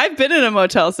 Yeah, I've been in a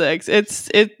Motel 6.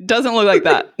 It doesn't look like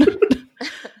that.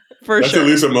 For that's sure. At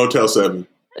least a Motel 7.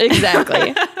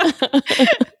 Exactly.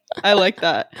 I like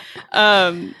that.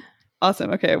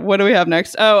 Awesome. Okay, what do we have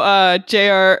next? Oh,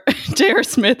 J.R.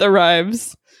 Smith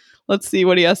arrives. Let's see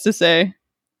what he has to say.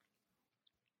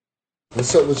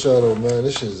 What's up with y'all though, man?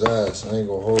 This shit's ass. I ain't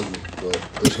gonna hold you, but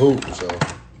it's hoop, so.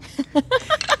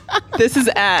 This is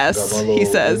ass, he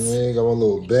says. Got my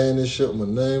little band and shit with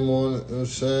my name on it, you know what I'm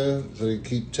saying? So they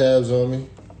keep tabs on me.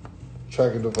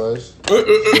 Tracking device.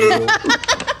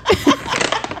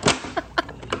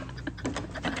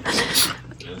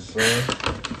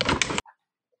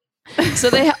 So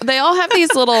they all have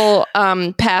these little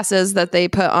passes that they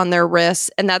put on their wrists,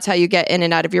 and that's how you get in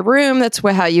and out of your room. That's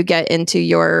how you get into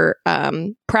your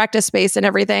practice space and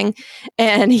everything.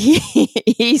 And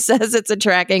he says it's a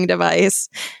tracking device.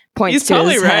 Points to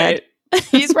his head.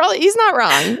 He's not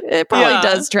wrong. It probably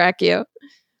does track you.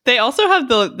 They also have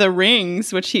the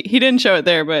rings, which he didn't show it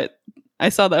there, but I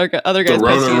saw the other guys. The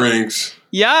Rona rings.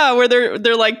 Yeah, where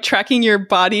they're like tracking your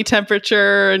body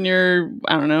temperature and your,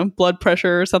 I don't know, blood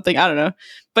pressure or something. I don't know.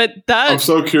 But that I'm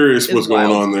so curious what's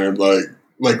going on there.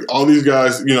 Like all these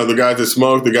guys, you know, the guys that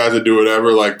smoke, the guys that do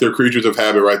whatever, like they're creatures of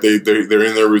habit, right? They're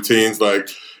in their routines. Like,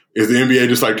 is the NBA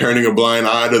just like turning a blind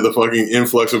eye to the fucking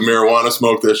influx of marijuana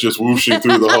smoke that's just whooshing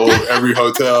through every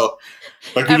hotel?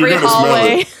 Like you're gonna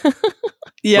hallway. smell it.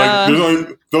 Yeah,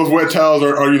 like, those wet towels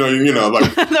are you know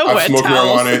like I've smoked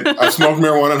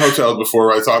marijuana in hotels before,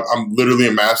 right? So I'm literally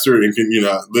a master and can, you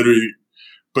know, literally.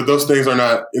 But those things are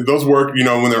not. Those work, you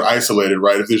know, when they're isolated,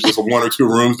 right? If there's just 1 or 2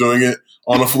 rooms doing it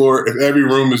on the floor, if every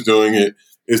room is doing it,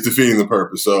 it's defeating the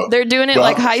purpose. So they're doing it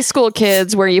like high school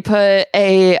kids, where you put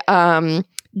a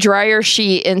dryer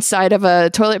sheet inside of a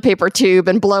toilet paper tube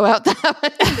and blow out that.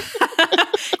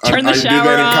 Turn the shower I did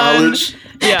that on. in college.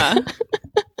 Yeah.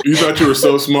 You thought you were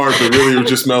so smart, but really it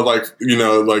just smelled like, you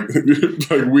know, like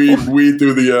weed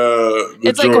through the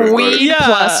it's joint, like weed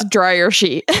plus dryer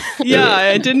sheet.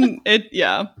 Yeah,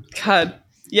 God.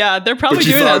 Yeah, they're probably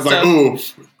doing that stuff. Ooh,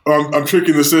 I'm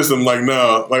tricking the system. Like,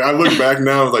 no. Like, I look back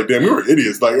now, I was like, damn, we were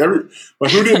idiots. Like, who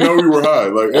didn't know we were high?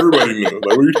 Like, everybody knew. Like,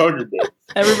 what are you talking about?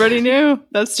 Everybody knew.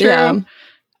 That's true. Yeah.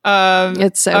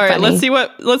 It's so all right, funny.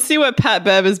 let's see what Pat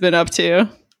Bev has been up to.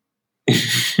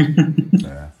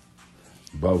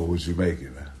 Bubba, what you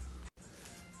making, man?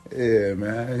 Yeah,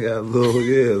 man, I got a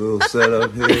little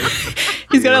setup here.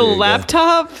 He's got a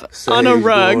laptop on a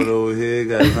rug. Going over here,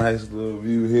 got a nice little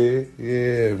view here.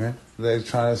 Yeah, man.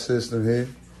 Electronic system here.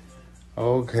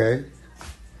 Okay.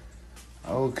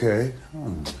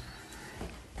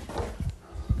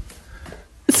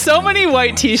 So many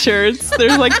white t-shirts.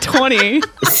 There's like 20.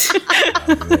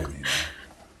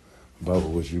 Bubba,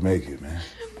 what you making, man?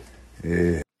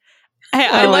 Yeah. Hey,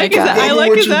 I like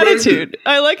his attitude.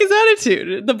 I like his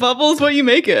attitude. The bubble is what you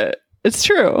make it. It's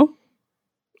true.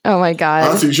 Oh my God.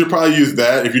 Honestly, you should probably use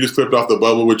that. If you just clipped off the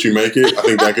bubble, what you make it, I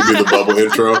think that could be the bubble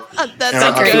intro. That's and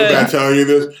I feel bad telling you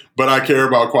this, but I care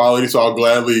about quality, so I'll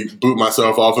gladly boot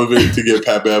myself off of it to get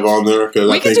Pat Bev on there.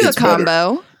 We can do a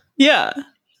combo. Better. Yeah.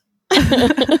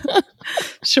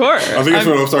 Sure. I think it's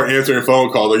when I'll start answering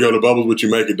phone calls. Like, yo, the bubble's what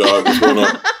you make it, dog. What's going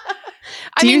on?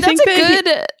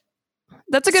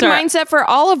 That's a good mindset for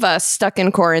all of us stuck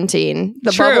in quarantine.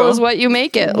 The bubble is what you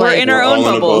make it. We're in our own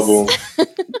bubbles.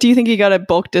 Do you think you got a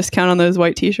bulk discount on those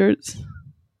white t-shirts?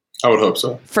 I would hope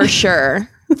so. For sure.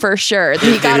 For sure.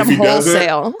 He got them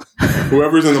wholesale.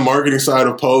 Whoever's in the marketing side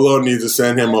of Polo needs to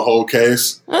send him a whole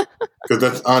case. Because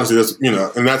that's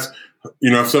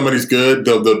if somebody's good,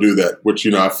 they'll do that. Which,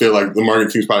 I feel like the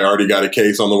marketing team's probably already got a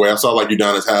case on the way. I saw like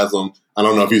Udonis Haslam. I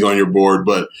don't know if he's on your board,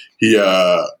 but he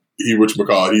had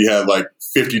like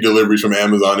 50 deliveries from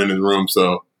Amazon in his room.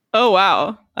 So, oh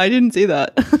wow, I didn't see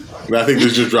that. And I think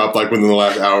this just dropped like within the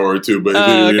last hour or two. But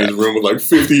in his room with like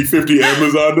 50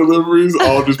 Amazon deliveries,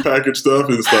 all just packaged stuff.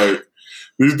 And it's like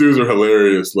these dudes are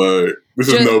hilarious. Like this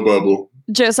is no bubble.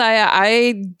 Josiah,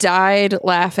 I died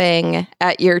laughing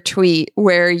at your tweet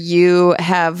where you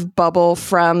have Bubble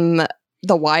from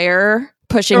The Wire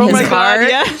pushing his car. God,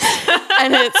 yes.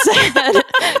 And it said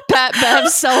Pat Bev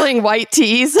selling white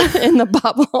teas in the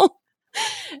bubble.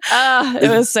 It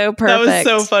was so perfect.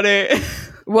 That was so funny.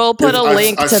 We'll put a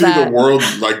link to that. I see the world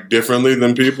like differently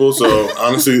than people. So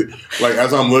honestly, like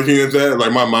as I'm looking at that,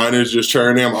 like my mind is just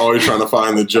churning. I'm always trying to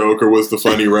find the joke or what's the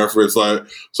funny reference. Like,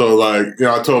 so like,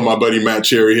 I told my buddy Matt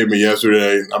Cherry hit me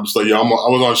yesterday. I'm just like, I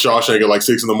was on Shawshank at like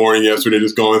 6 a.m. yesterday,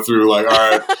 just going through like, all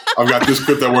right, I've got this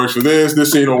clip that works for this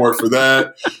scene will work for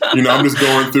that. I'm just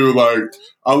going through like,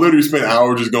 I literally spent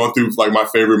hours just going through like my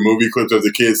favorite movie clips as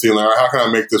a kid, seeing like, how can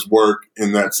I make this work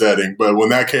in that setting? But when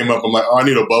that came up, I'm like, I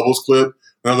need a Bubbles clip.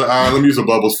 And I was like, let me use a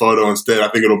Bubbles photo instead. I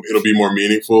think it'll be more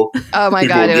meaningful. Oh my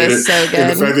God, it was so good. And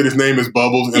the fact that his name is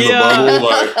Bubbles in the bubble,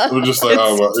 like, it was just like,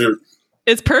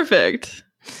 it's perfect.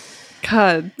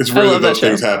 God, it's rare that those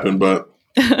things happen, but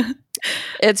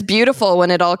it's beautiful when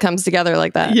it all comes together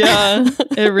like that. Yeah,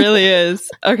 it really is.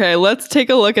 Okay, let's take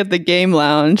a look at the game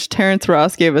lounge. Terrence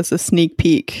Ross gave us a sneak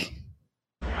peek.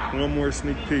 One more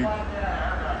sneak peek.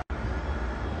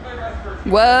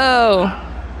 Whoa.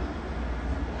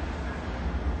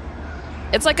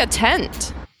 It's like a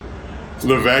tent.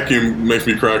 The vacuum makes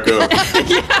me crack up.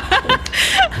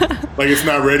 Like it's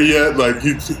not ready yet. Like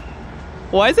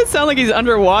why does it sound like he's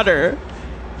underwater?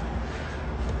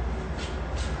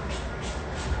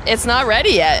 It's not ready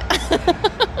yet.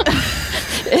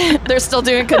 They're still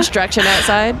doing construction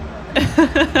outside.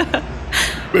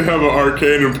 They have an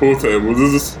arcade and pool table.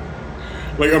 This is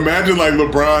like imagine like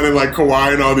LeBron and like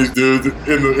Kawhi and all these dudes in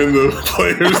the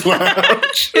players'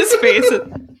 lounge. His face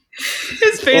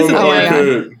in the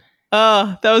arcade.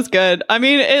 Oh, that was good. I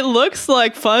mean, it looks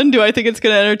like fun. Do I think it's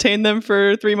going to entertain them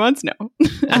for 3 months? No,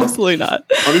 absolutely not.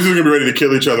 Oh, these are going to be ready to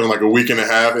kill each other in like a week and a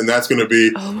half, and that's going to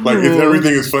be like if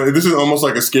everything is fun. This is almost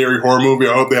like a scary horror movie.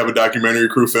 I hope they have a documentary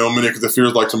crew filming it because it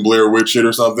feels like some Blair Witch shit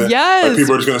or something. Yes, like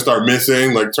people are just going to start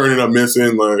missing, like turning up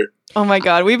missing, like. Oh my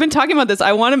God, we've been talking about this.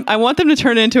 I want them to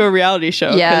turn it into a reality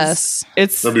show. Yes,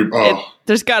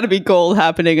 there's got to be gold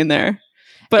happening in there.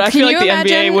 But I feel like the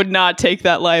NBA would not take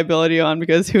that liability on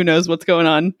because who knows what's going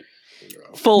on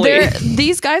fully.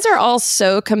 These guys are all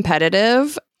so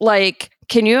competitive. Like,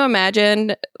 can you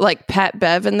imagine like Pat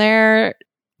Bev in there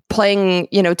playing,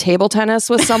 table tennis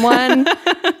with someone?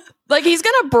 Like he's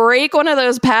going to break one of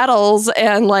those paddles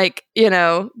and like,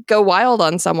 go wild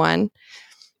on someone.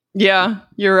 Yeah,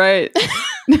 you're right.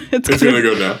 It's going to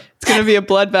go down. It's going to be a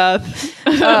bloodbath.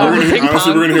 We're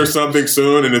going to hear something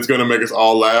soon, and it's going to make us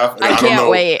all laugh. And I can't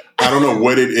wait. I don't know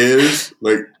what it is.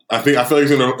 Like I feel like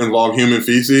it's going to involve human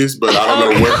feces, but I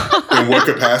don't know in what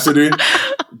capacity.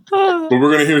 But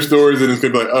we're gonna hear stories and it's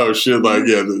gonna be like, oh shit, like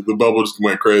the bubble just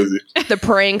went crazy. The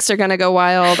pranks are gonna go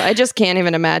wild. I just can't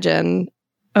even imagine.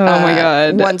 Oh my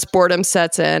god! Once boredom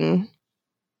sets in.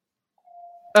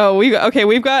 Oh, we've got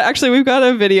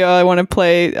a video I want to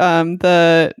play.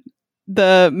 The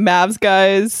Mavs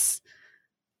guys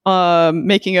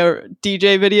making a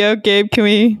DJ video. Gabe, can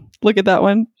we look at that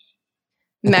one?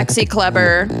 Maxi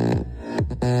Kleber.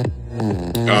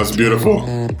 Oh, it's beautiful.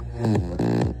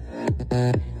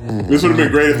 This would have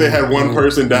been great if they had one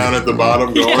person down at the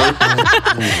bottom going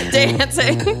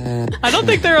dancing. I don't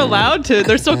think they're allowed to.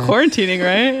 They're still quarantining,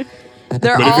 right?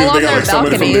 They're all on their balconies.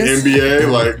 Somebody from the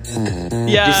NBA,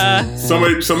 yeah.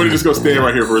 Somebody just go stand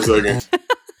right here for a second.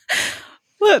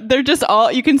 Look, they're just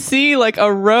all. You can see like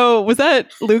a row. Was that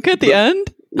Luka at the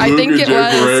end? I think it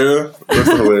was. Correa. That's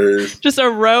hilarious. Just a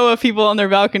row of people on their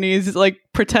balconies, like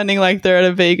pretending like they're at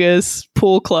a Vegas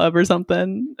pool club or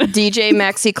something. DJ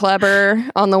Maxi Kleber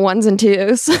on the ones and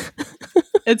twos.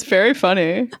 It's very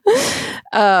funny.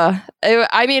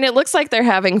 I mean, it looks like they're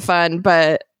having fun,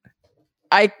 but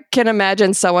I can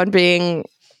imagine someone being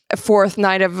fourth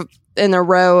night in a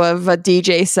row of a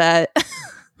DJ set,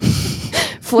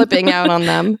 flipping out on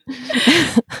them.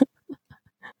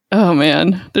 Oh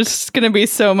man, there's going to be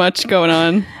so much going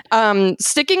on.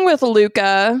 Sticking with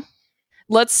Luka,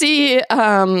 let's see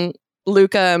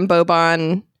Luka and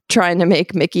Boban trying to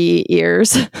make Mickey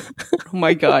ears. Oh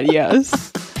my god,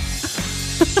 yes.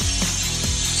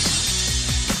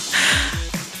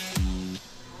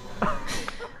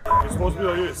 It's supposed to be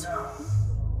like this.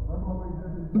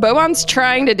 Boban's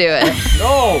trying to do it.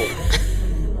 No!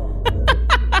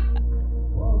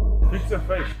 Fix your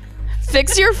face.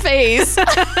 Fix your face.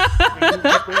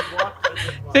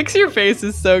 Fix your face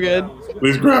is so good.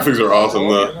 These graphics are awesome,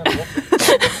 though.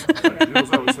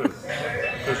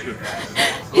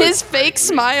 His fake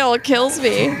smile kills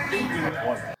me.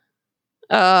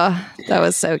 That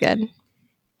was so good.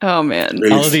 Oh man.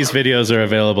 All of these videos are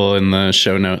available in the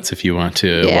show notes if you want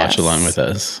to watch along with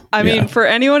us. I mean, for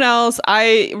anyone else,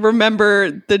 I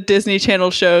remember the Disney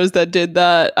Channel shows that did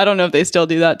that. I don't know if they still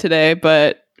do that today,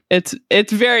 but it's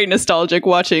very nostalgic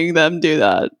watching them do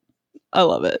that. I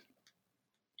love it.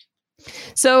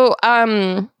 So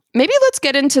maybe let's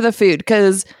get into the food,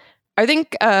 because I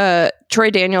think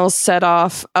Troy Daniels set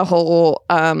off a whole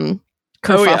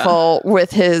kerfuffle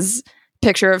with his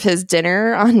picture of his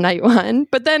dinner on night one.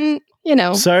 But then,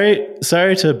 Sorry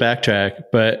to backtrack,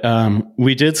 but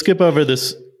we did skip over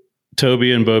this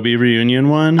Toby and Bobby reunion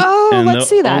one. Oh, and let's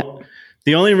see that.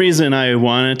 The only reason I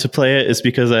wanted to play it is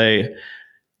because they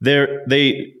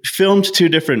filmed two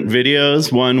different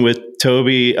videos, one with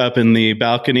Toby up in the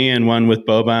balcony and one with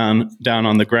Boban down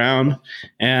on the ground.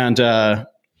 And I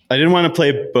didn't want to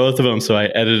play both of them, so I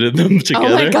edited them together.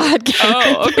 Oh my God.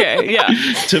 Oh, okay. Yeah.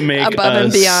 To make above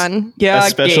and beyond. A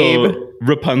special Gabe.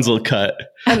 Rapunzel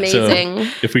cut. Amazing.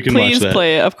 So if we can Please watch that.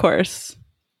 Play it, of course.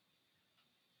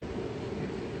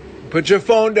 Put your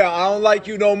phone down. I don't like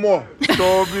you no more.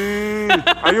 Toby,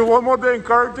 are you one more day in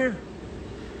quarantine?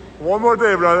 One more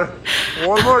day, brother.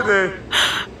 One more day.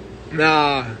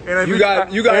 Nah. And you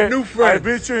got new friends.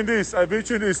 I beat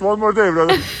you in this. One more day,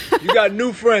 brother. You got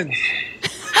new friends.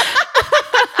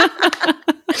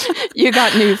 You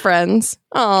got new friends.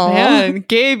 Oh man,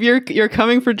 Gabe, you're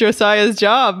coming for Josiah's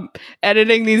job,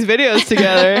 editing these videos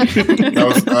together. That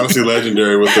was honestly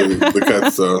legendary with the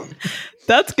cuts. So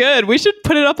that's good. We should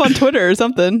put it up on Twitter or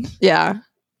something. Yeah.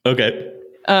 Okay.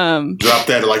 Drop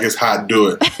that like it's hot.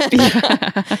 Do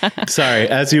it. Sorry,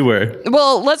 as you were.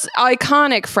 Well,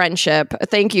 iconic friendship.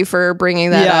 Thank you for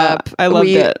bringing that up. I loved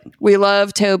it. We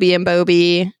love Toby and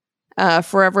Bobby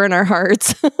forever in our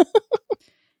hearts.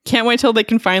 Can't wait till they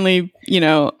can finally,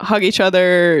 hug each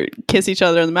other, kiss each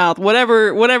other in the mouth,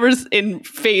 whatever's in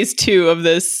phase 2 of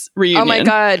this reunion. Oh my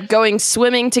God, going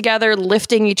swimming together,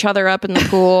 lifting each other up in the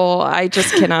pool. I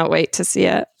just cannot wait to see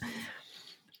it.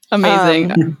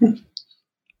 Amazing.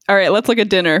 All right, let's look at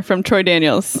dinner from Troy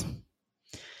Daniels.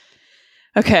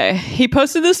 Okay, he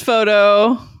posted this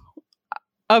photo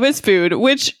of his food,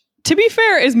 which, to be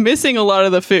fair, is missing a lot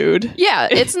of the food. Yeah,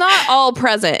 it's not all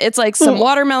present. It's like some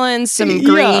watermelons, some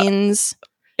greens.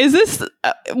 Is this,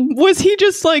 was he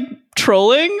just like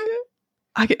trolling?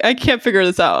 I can't figure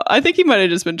this out. I think he might have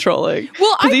just been trolling.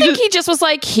 Well, I think he just was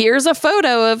like, here's a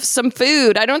photo of some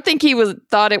food. I don't think he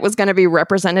thought it was going to be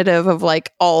representative of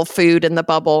like all food in the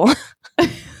bubble.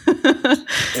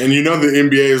 And the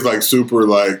NBA is like super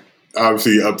like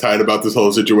obviously uptight about this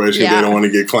whole situation. Yeah. They don't want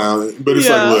to get clowned. But it's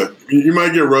like, look, you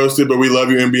might get roasted, but we love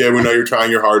you, NBA. We know you're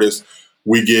trying your hardest.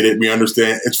 We get it. We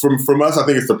understand. It's from us, I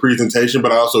think it's the presentation,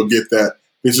 but I also get that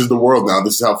this is the world now.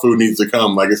 This is how food needs to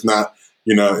come. Like, it's not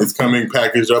it's coming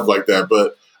packaged up like that.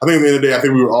 But I think at the end of the day, I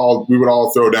think we would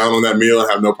all throw down on that meal and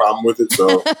have no problem with it.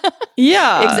 So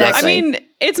yeah, exactly. I mean,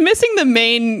 it's missing the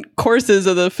main courses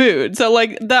of the food. So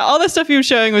like all the stuff you were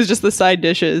showing was just the side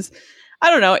dishes. I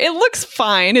don't know. It looks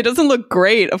fine. It doesn't look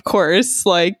great, of course.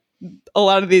 Like a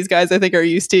lot of these guys, I think, are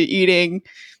used to eating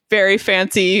very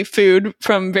fancy food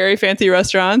from very fancy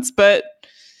restaurants, but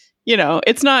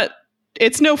it's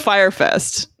no Fyre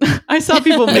Fest. I saw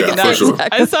people making that. Sure.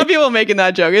 I saw people making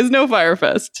that joke. It's no Fyre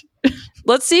Fest.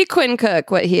 Let's see Quinn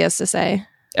Cook, what he has to say.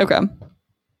 Okay.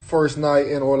 First night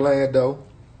in Orlando.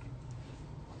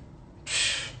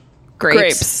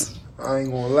 Grapes. I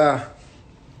ain't gonna lie.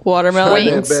 Watermelon.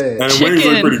 And the wings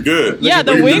look pretty good. Yeah,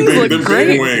 the wings look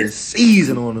great. Wings.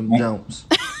 Season on them jumps.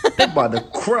 I'm about to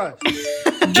crush.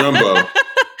 Jumbo.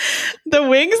 The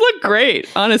wings look great.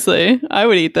 Honestly, I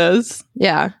would eat those.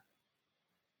 Yeah.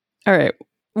 All right.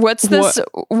 What's this?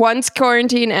 Once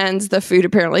quarantine ends, the food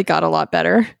apparently got a lot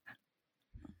better.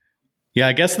 Yeah,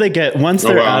 I guess they get, once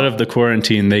they're out of the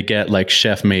quarantine, they get like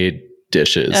chef-made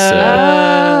dishes.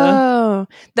 Oh,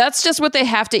 that's just what they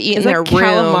have to eat in their room.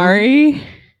 Calamari?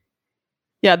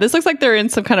 Yeah, this looks like they're in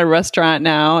some kind of restaurant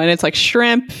now, and it's like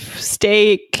shrimp,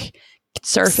 steak,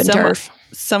 surf and turf.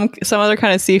 Some other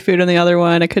kind of seafood on the other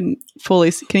one. I couldn't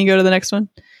fully see. Can you go to the next one?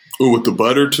 Ooh, with the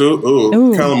butter too.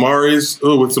 Ooh, calamaris.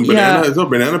 Ooh, with some banana. Is there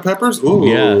banana peppers? Ooh,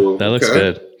 yeah, that looks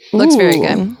good. Looks very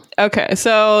good. Okay,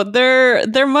 so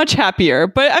they're much happier,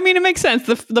 but I mean it makes sense.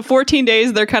 The 14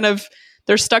 days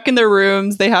they're stuck in their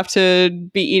rooms. They have to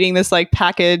be eating this like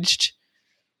packaged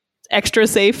extra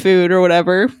safe food or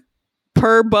whatever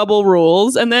per bubble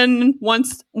rules, and then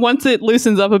once it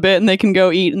loosens up a bit and they can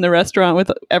go eat in the restaurant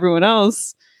with everyone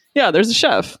else, yeah, there's a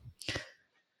chef.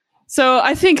 So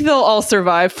I think they'll all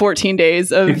survive 14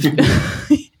 days of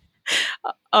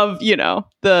of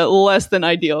the less than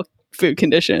ideal food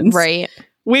conditions. Right.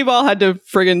 We've all had to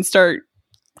friggin' start.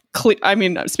 I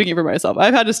mean, speaking for myself,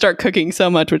 I've had to start cooking so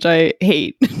much, which I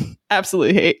hate,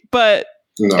 absolutely hate. But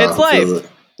it's life.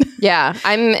 Yeah,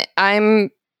 I'm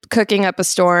cooking up a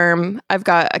storm. I've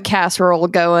got a casserole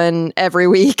going every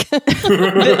week.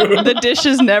 the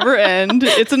dishes never end.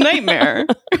 It's a nightmare.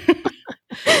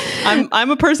 I'm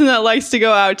a person that likes to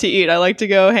go out to eat. I like to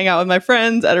go hang out with my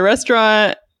friends at a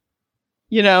restaurant.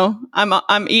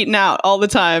 I'm eating out all the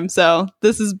time. So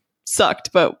this is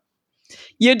sucked, but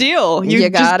you deal. You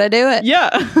gotta do it.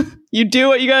 Yeah. You do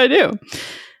what you gotta do.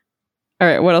 All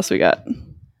right, what else we got?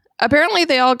 Apparently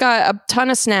they all got a ton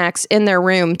of snacks in their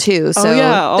room too. So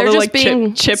all they're the just like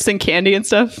being chips and candy and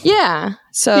stuff. Yeah.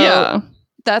 So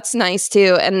that's nice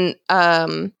too. And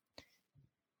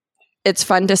it's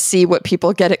fun to see what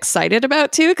people get excited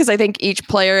about too, because I think each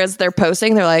player, as they're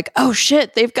posting, they're like, oh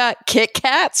shit, they've got Kit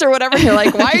Kats or whatever. And you're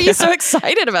like, why are you so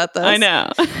excited about this? I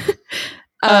know.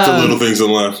 The little things in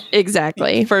life.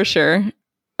 Exactly. For sure.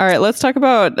 All right, let's talk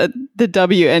about the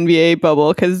WNBA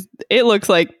bubble, because it looks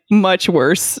like much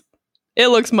worse. It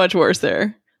looks much worse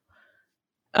there.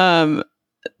 Someone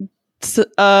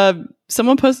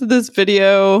posted this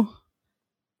video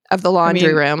of the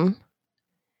laundry room.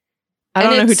 I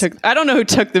don't know who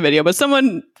took the video, but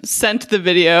someone sent the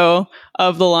video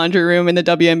of the laundry room in the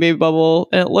WNBA bubble,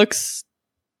 and it looks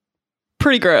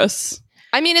pretty gross.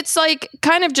 I mean, it's like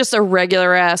kind of just a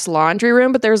regular ass laundry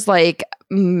room, but there's like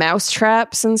mouse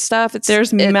traps and stuff.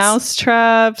 There's mouse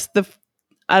traps.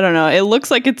 I don't know. It looks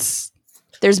like there's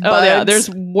bugs. Oh yeah, there's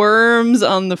worms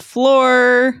on the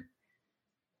floor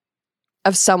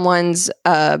of someone's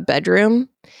bedroom,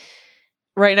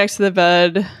 right next to the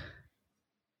bed.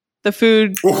 The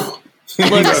food looks.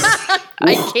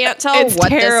 I can't tell what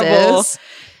terrible. This is.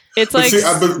 It's like,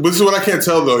 but this is what I can't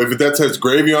tell though. If that has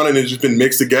gravy on it and it's just been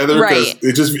mixed together, right?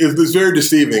 It's very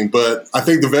deceiving. But I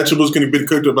think the vegetables can have been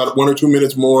cooked about 1 or 2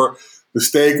 minutes more. The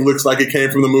steak looks like it came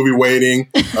from the movie Waiting.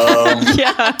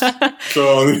 Yeah.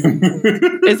 So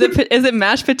is it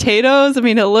mashed potatoes? I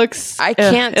mean, it looks. I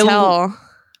can't tell.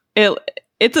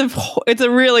 It's a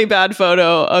really bad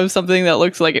photo of something that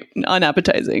looks like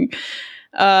unappetizing.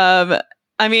 I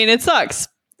mean, it sucks.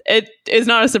 It is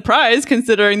not a surprise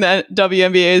considering that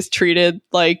WNBA is treated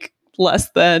like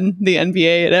less than the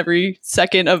NBA at every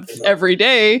second of every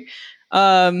day.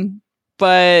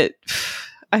 But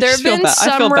I feel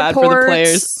bad for the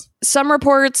players. Some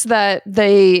reports that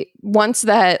once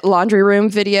that laundry room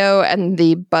video and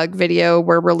the bug video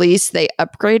were released, they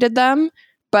upgraded them.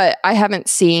 But I haven't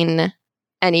seen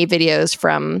any videos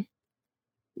from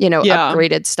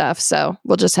upgraded stuff. So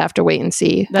we'll just have to wait and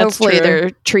see. That's Hopefully true. They're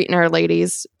treating our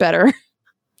ladies better.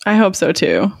 I hope so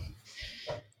too.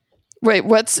 Wait,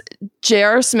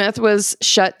 J.R. Smith was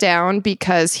shut down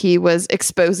because he was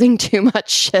exposing too much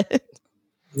shit.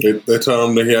 They told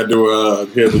him that he had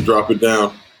to drop it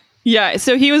down. Yeah,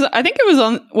 so he was. I think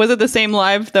it was it the same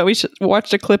live that we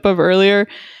watched a clip of earlier?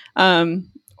 And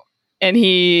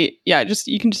you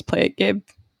can just play it, Gabe.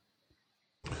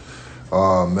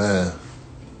 Oh man,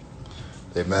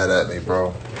 they mad at me,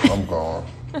 bro. I'm gone.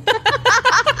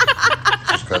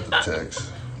 Just got the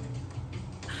text.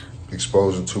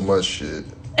 Exposing too much shit.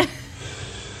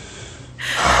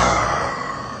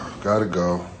 Gotta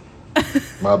go.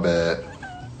 My bad.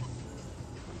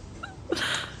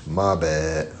 My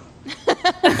bad.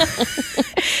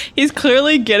 He's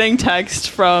clearly getting text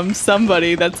from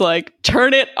somebody that's like,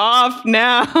 turn it off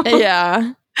now.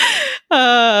 Yeah.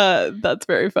 That's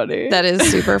very funny. That is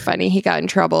super funny. He got in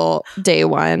trouble day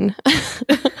one.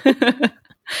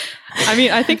 I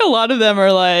mean, I think a lot of them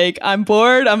are like, I'm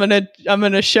bored. I'm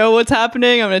gonna show what's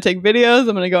happening. I'm gonna take videos.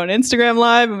 I'm gonna go on Instagram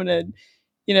Live. I'm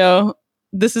gonna,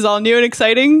 this is all new and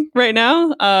exciting right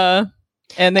now.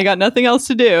 And they got nothing else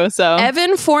to do. So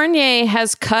Evan Fournier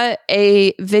has cut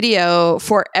a video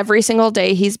for every single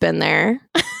day he's been there.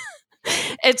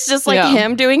 It's just like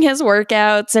him doing his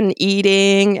workouts and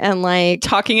eating and like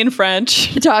talking in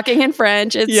French. It's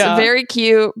very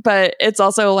cute, but it's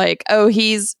also like, oh,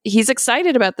 he's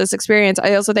excited about this experience.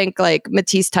 I also think like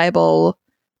Matisse Thybulle,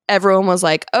 everyone was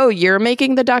like, oh, you're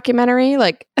making the documentary?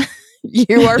 Like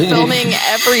you are filming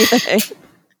everything.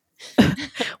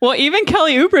 Well, even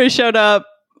Kelly Oubre showed up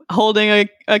holding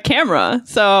a camera.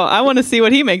 So I want to see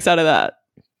what he makes out of that.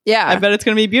 Yeah. I bet it's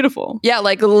going to be beautiful. Yeah,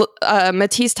 like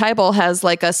Matisse Thybulle has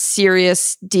like a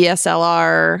serious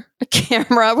DSLR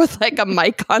camera with like a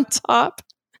mic on top.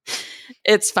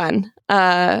 It's fun.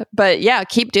 But yeah,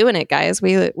 keep doing it, guys.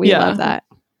 We love that.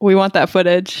 We want that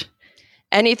footage.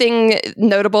 Anything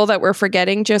notable that we're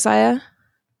forgetting, Josiah?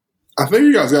 I think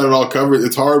you guys got it all covered.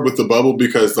 It's hard with the bubble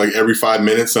because like every 5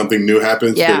 minutes something new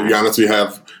happens. Yeah. You honestly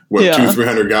have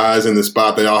 200-300 guys in the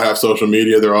spot. They all have social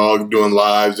media. They're all doing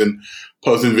lives and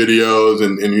posting videos,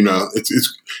 and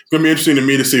it's gonna be interesting to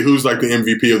me to see who's like the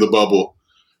MVP of the bubble.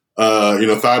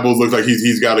 Thybulle looks like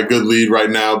he's got a good lead right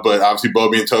now, but obviously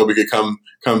Bobby and Toby could come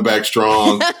back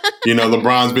strong.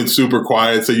 LeBron's been super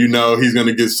quiet, so he's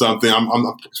gonna get something. I'm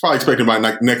probably expecting by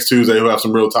next Tuesday he'll have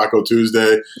some real Taco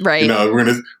Tuesday. Right. We're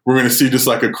gonna see just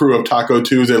like a crew of Taco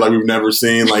Tuesday like we've never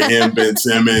seen, like him, Ben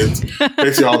Simmons,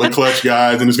 basically all the clutch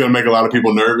guys, and it's gonna make a lot of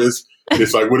people nervous.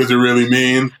 It's like, what does it really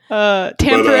mean?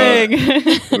 Tampering.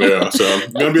 So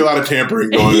gonna be a lot of tampering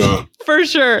going on. For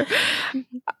sure.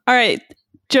 All right.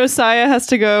 Josiah has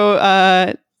to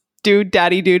go do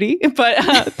daddy duty. But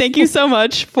thank you so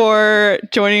much for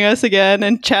joining us again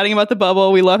and chatting about the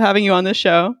bubble. We love having you on this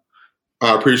show.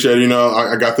 I appreciate it.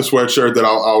 I got the sweatshirt that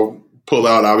I'll pull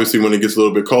out, obviously, when it gets a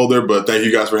little bit colder. But thank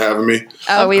you guys for having me.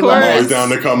 Oh, we love it. I'm always down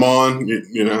to come on.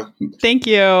 Thank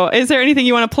you. Is there anything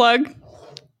you want to plug?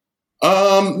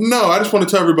 No, I just want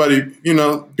to tell everybody,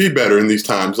 be better in these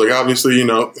times. Like, obviously,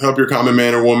 help your common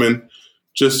man or woman.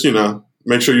 Just,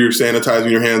 make sure you're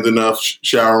sanitizing your hands enough,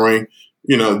 showering,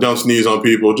 don't sneeze on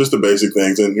people, just the basic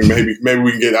things. And maybe we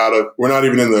can get out of, we're not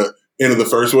even in the end of the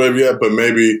first wave yet, but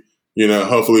maybe,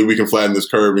 hopefully we can flatten this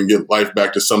curve and get life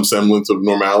back to some semblance of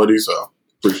normality. So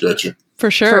appreciate you.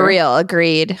 For sure. For real.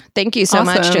 Agreed. Thank you so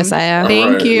much, Josiah.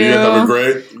 Thank you. You guys have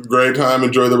a great time.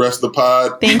 Enjoy the rest of the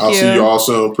pod. I'll see you all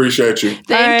soon. Appreciate you.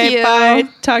 Thank you. Bye.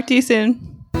 Talk to you soon.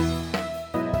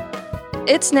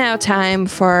 It's now time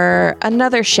for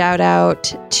another shout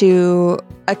out to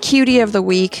a cutie of the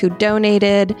week who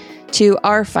donated to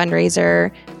our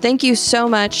fundraiser. Thank you so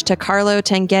much to Carlo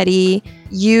Tanghetti.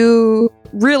 You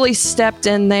really stepped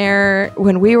in there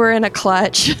when we were in a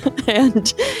clutch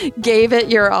and gave it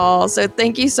your all. So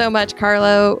thank you so much,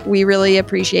 Carlo. We really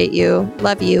appreciate you.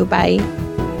 Love you. Bye.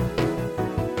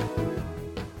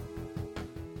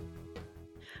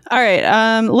 All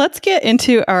right. Let's get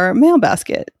into our mail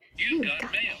basket.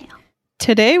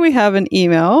 Today we have an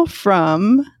email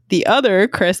from the other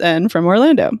Chris N. from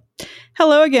Orlando.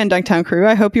 Hello again, Dunktown crew.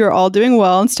 I hope you are all doing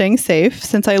well and staying safe.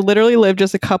 Since I literally live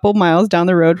just a couple miles down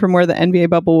the road from where the NBA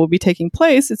bubble will be taking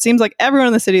place, it seems like everyone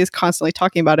in the city is constantly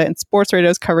talking about it, and sports radio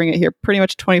is covering it here pretty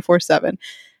much 24/7.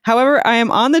 However, I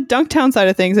am on the Dunktown side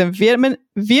of things and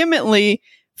vehemently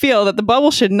feel that the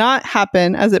bubble should not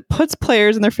happen as it puts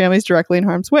players and their families directly in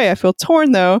harm's way. I feel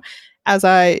torn, though, as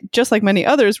I, just like many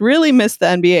others, really miss the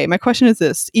NBA. My question is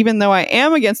this: even though I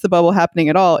am against the bubble happening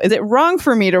at all, is it wrong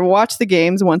for me to watch the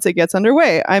games once it gets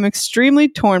underway? I'm extremely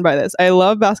torn by this. I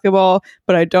love basketball,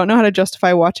 but I don't know how to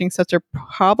justify watching such a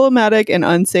problematic and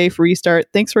unsafe restart.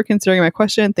 Thanks for considering my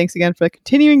question. Thanks again for the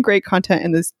continuing great content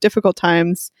in these difficult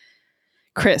times.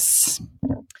 Chris.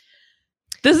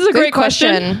 This is a great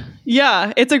question.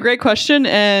 Yeah, it's a great question.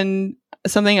 And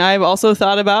something I've also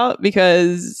thought about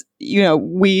because, you know,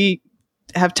 we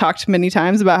have talked many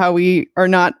times about how we are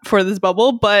not for this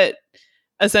bubble, but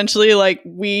essentially, like,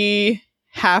 we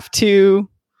have to,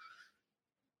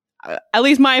 at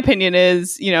least my opinion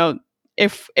is, you know,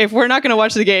 if we're not going to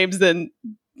watch the games, then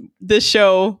this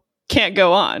show can't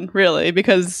go on, really,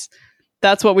 because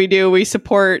that's what we do. We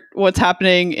support what's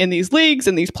happening in these leagues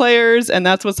and these players, and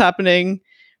that's what's happening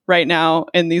right now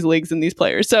in these leagues and these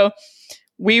players. So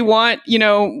we want, you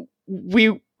know,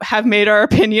 we have made our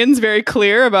opinions very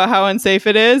clear about how unsafe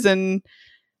it is, and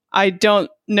I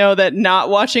don't know that not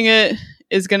watching it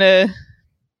is going to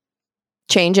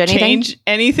change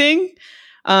anything.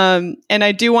 And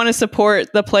I do want to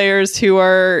support the players who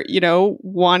are, you know,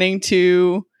 wanting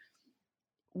to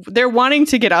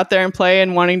get out there and play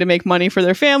and wanting to make money for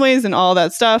their families and all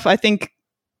that stuff. I think,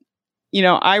 you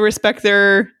know, I respect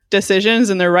their decisions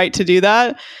and their right to do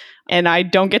that. And I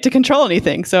don't get to control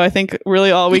anything. So I think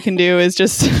really all we can do is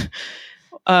just,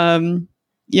 you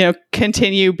know,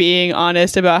 continue being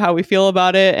honest about how we feel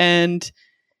about it. And,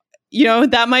 you know,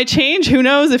 that might change. Who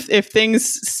knows if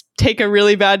things take a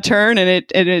really bad turn and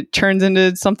it turns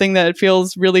into something that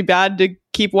feels really bad to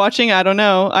keep watching. I don't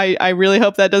know. I really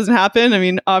hope that doesn't happen. I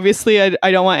mean, obviously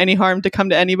I don't want any harm to come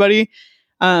to anybody.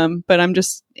 But I'm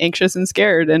just anxious and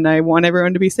scared, and I want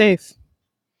everyone to be safe.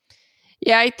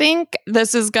 Yeah, I think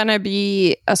this is going to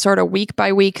be a sort of week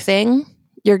by week thing.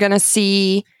 You're going to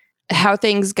see how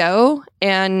things go.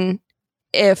 And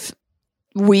if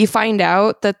we find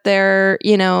out that they're,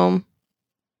 you know,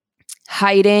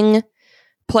 hiding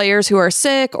players who are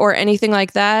sick or anything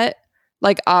like that,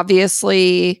 like,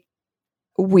 obviously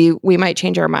we might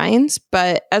change our minds.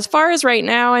 But as far as right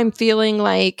now, I'm feeling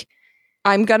like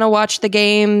I'm going to watch the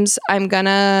games. I'm going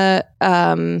to,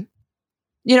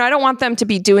 you know, I don't want them to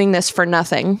be doing this for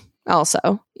nothing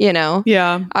also, you know?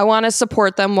 Yeah. I want to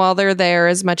support them while they're there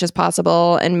as much as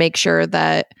possible and make sure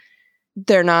that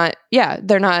they're not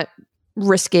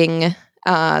risking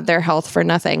their health for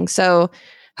nothing. So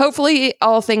hopefully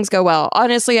all things go well.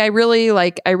 Honestly, I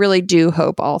really do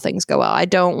hope all things go well. I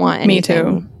don't want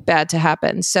anything bad to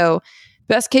happen. So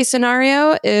best case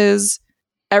scenario is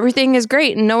everything is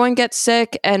great and no one gets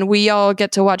sick and we all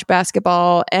get to watch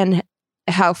basketball, and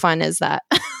how fun is that?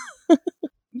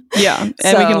 Yeah.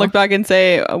 And we can look back and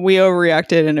say we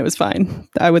overreacted and it was fine.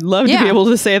 I would love to be able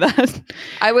to say that.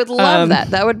 I would love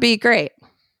that. That would be great.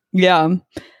 Yeah.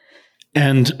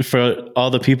 And for all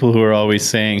the people who are always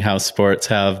saying how sports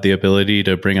have the ability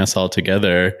to bring us all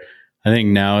together, I think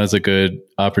now is a good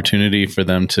opportunity for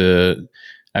them to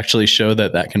actually show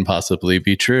that that can possibly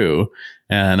be true.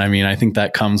 And I mean, I think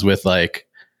that comes with like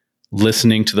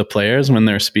listening to the players when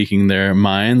they're speaking their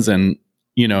minds and,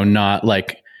 you know, not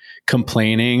like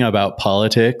complaining about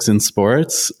politics in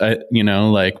sports, you know,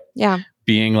 like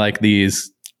being like these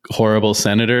horrible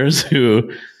senators who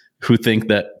think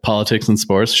that politics and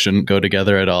sports shouldn't go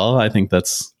together at all. I think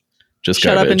that's just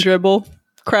shut garbage. Up and dribble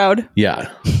crowd.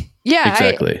 Yeah. Yeah,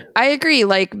 exactly. I agree.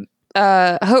 Like,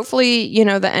 hopefully, you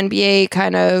know, the NBA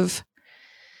kind of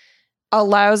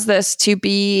allows this to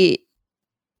be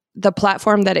the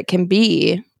platform that it can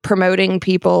be, promoting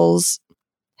people's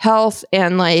health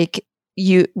and like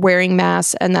you wearing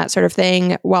masks and that sort of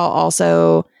thing, while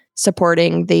also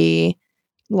supporting the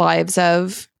lives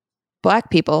of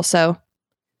Black people. So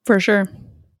for sure.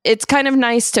 It's kind of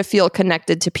nice to feel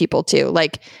connected to people too.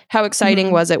 Like, how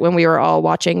exciting was it when we were all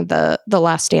watching the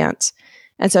Last Dance?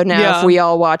 And so now if we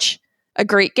all watch a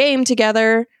great game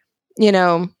together, you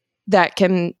know, that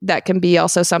can be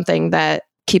also something that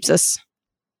keeps us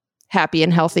happy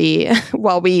and healthy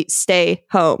while we stay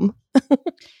home.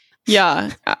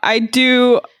 Yeah, I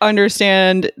do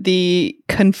understand the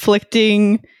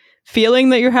conflicting feeling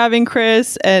that you're having,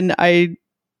 Chris, and I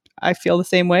feel the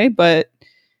same way, but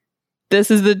this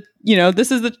is the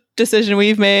decision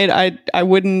we've made. I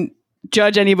wouldn't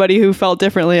judge anybody who felt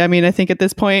differently. I mean, I think at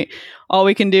this point, all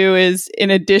we can do is, in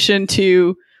addition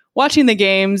to watching the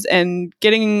games and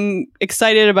getting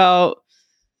excited about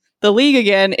the league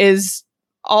again, is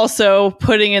also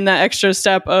putting in that extra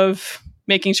step of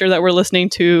making sure that we're listening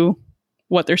to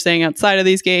what they're saying outside of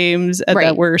these games, and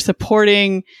that we're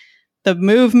supporting the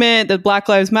movement, the Black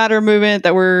Lives Matter movement,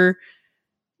 that we're,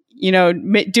 you know,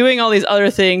 doing all these other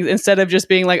things instead of just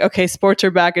being like, okay, sports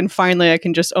are back and finally I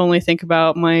can just only think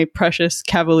about my precious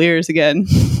Cavaliers again.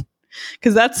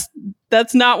 Because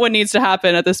that's not what needs to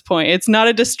happen at this point. It's not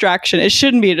a distraction. It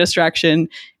shouldn't be a distraction.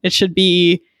 It should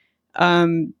be,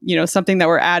 you know, something that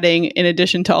we're adding in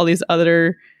addition to all these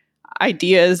other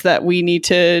ideas that we need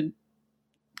to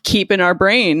keep in our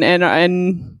brain,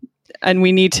 and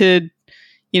we need to,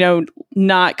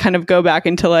 not kind of go back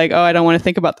into like, oh, I don't want to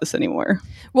think about this anymore.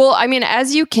 Well, I mean,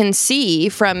 as you can see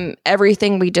from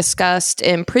everything we discussed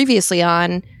in previously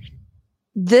on,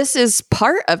 this is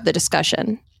part of the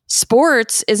discussion.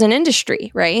 Sports is an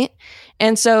industry, right?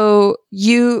 And so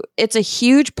it's a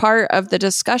huge part of the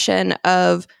discussion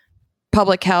of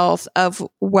public health, of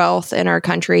wealth in our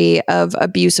country, of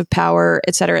abuse of power,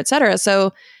 et cetera, et cetera.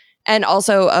 So, and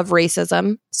also of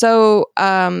racism. So,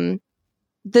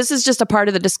 this is just a part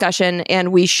of the discussion,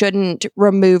 and we shouldn't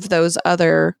remove those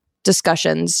other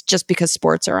discussions just because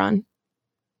sports are on.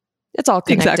 It's all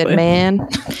connected, man.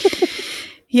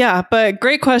 Yeah, but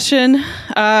great question.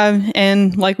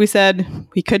 And like we said,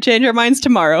 we could change our minds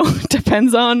tomorrow.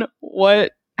 Depends on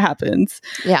what happens.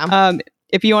 Yeah.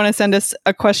 If you want to send us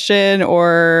a question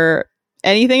or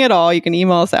anything at all, you can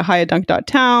email us at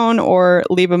hi@dunk.town or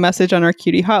leave a message on our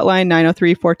cutie hotline,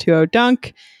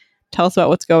 903-420-DUNK. Tell us about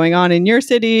what's going on in your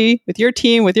city, with your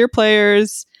team, with your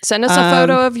players. Send us a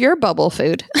photo of your bubble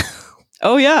food.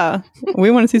 Oh, yeah. We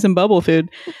want to see some bubble food.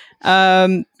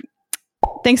 Thank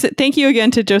you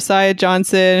again to Josiah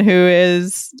Johnson, who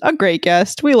is a great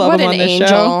guest. We love him on this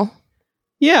show.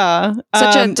 Yeah.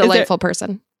 Such a delightful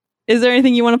person. Is there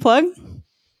anything you want to plug?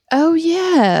 Oh,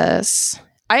 yes.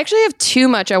 I actually have too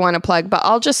much I want to plug, but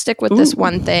I'll just stick with this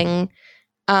one thing.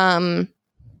 So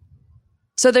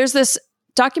there's this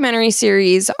documentary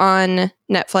series on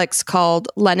Netflix called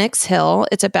Lenox Hill.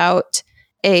 It's about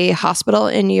a hospital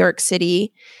in New York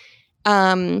City.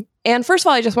 And first of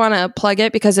all, I just want to plug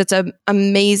it because it's an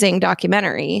amazing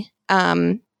documentary.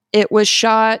 It was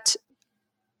shot,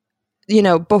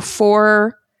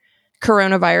 before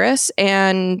coronavirus,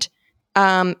 and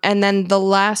then the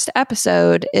last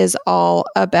episode is all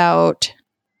about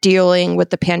dealing with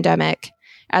the pandemic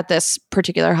at this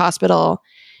particular hospital.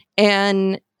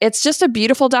 And it's just a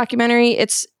beautiful documentary.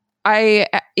 I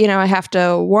have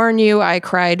to warn you, I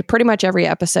cried pretty much every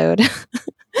episode.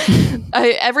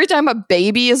 Every time a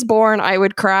baby is born, I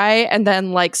would cry, and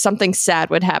then like something sad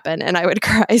would happen and I would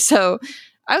cry. So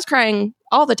I was crying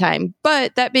all the time.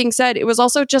 But that being said, it was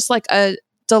also just like a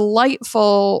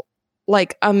delightful,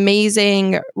 like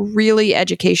amazing, really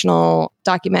educational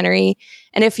documentary.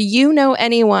 And if you know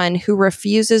anyone who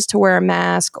refuses to wear a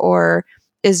mask or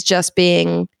is just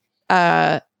being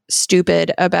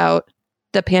stupid about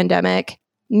the pandemic,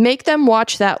 make them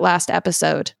watch that last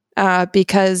episode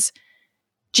because,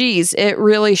 geez, it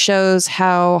really shows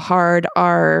how hard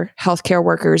our healthcare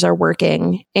workers are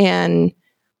working. And,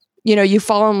 you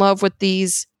fall in love with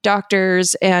these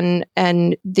doctors and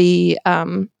the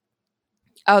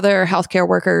other healthcare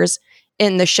workers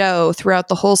in the show throughout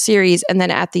the whole series. And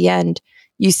then at the end,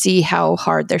 you see how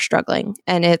hard they're struggling.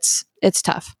 And it's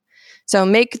tough. So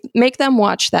make them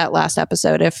watch that last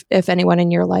episode if anyone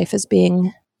in your life is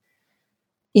being,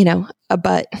 a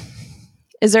butt.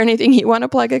 Is there anything you want to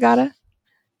plug, Agata?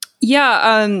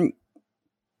 Yeah.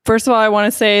 First of all, I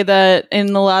want to say that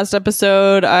in the last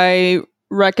episode, I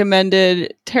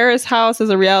recommended Terrace House as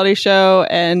a reality show.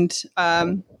 And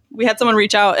we had someone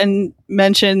reach out and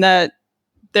mention that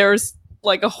there's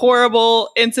like a horrible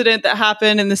incident that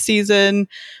happened in the season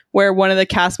where one of the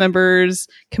cast members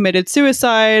committed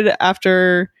suicide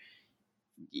after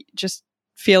just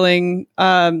feeling,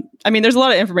 there's a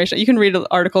lot of information. You can read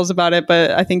articles about it,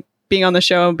 but I think being on the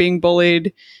show, being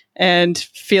bullied and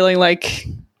feeling like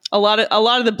a lot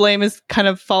of the blame is kind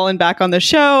of fallen back on the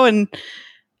show. And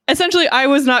essentially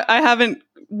I haven't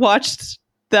watched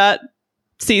that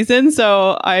season,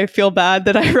 so I feel bad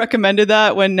that I recommended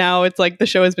that when now it's like the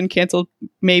show has been canceled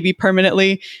maybe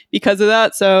permanently because of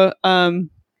that. So,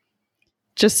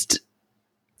 just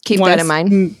keep that in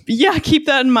mind. Yeah, keep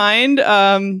that in mind.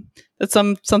 That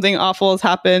something awful has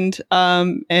happened.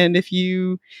 And if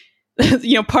you,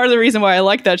 part of the reason why I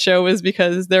like that show was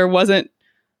because there wasn't,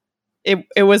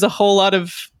 it was a whole lot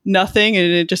of nothing and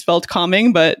it just felt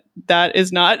calming, but that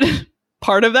is not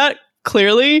part of that,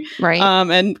 clearly. Right.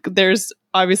 And there's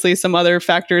obviously some other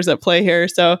factors at play here.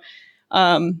 So,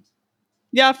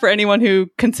 for anyone who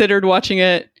considered watching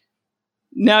it,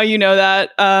 now you know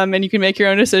that, and you can make your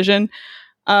own decision.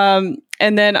 And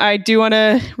then I do want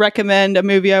to recommend a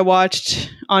movie I watched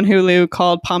on Hulu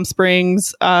called Palm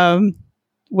Springs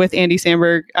with Andy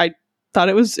Samberg. I thought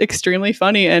it was extremely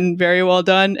funny and very well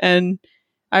done, and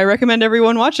I recommend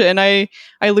everyone watch it. And I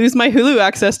lose my Hulu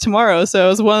access tomorrow, so it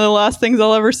was one of the last things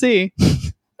I'll ever see.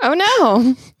 Oh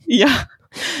no! Yeah.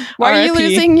 Why are you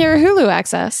losing your Hulu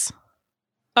access?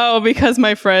 Oh, because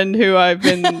my friend who I've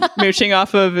been mooching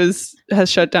off of has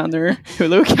shut down their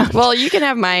Hulu account. Well, you can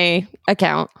have my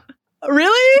account.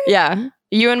 Really? Yeah.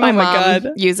 You and my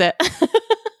mom use it.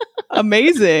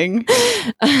 Amazing.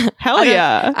 Hell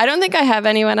yeah. I don't think I have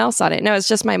anyone else on it. No, it's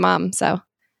just my mom. So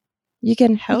you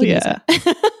can. Hell yeah.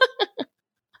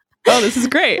 Oh, this is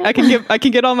great. I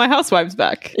can get all my housewives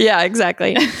back. Yeah,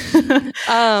 exactly.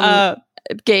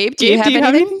 Gabe, do you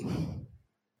have anything?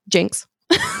 Jinx.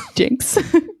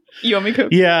 You want me to?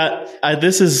 Yeah,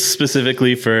 this is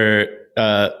specifically for,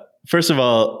 first of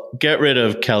all, get rid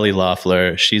of Kelly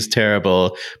Loeffler. She's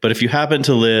terrible. But if you happen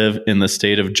to live in the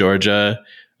state of Georgia,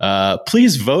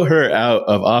 please vote her out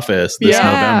of office this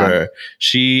November.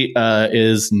 She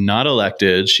is not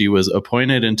elected. She was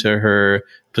appointed into her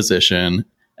position.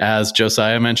 As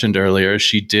Josiah mentioned earlier,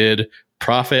 she did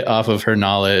profit off of her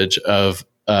knowledge of,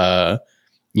 how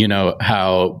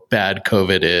bad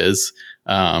COVID is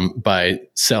by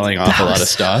selling off a lot of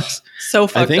stocks. So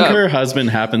fucked up. I think her husband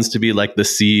happens to be like the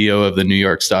CEO of the New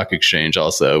York Stock Exchange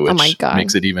also, which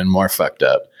makes it even more fucked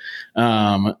up.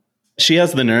 She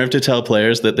has the nerve to tell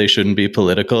players that they shouldn't be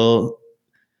political.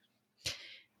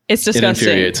 It's disgusting.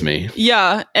 It infuriates me.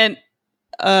 Yeah. And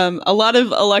a lot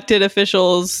of elected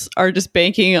officials are just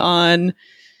banking on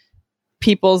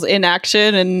people's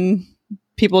inaction and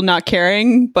people not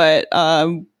caring, but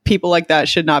people like that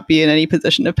should not be in any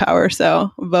position of power.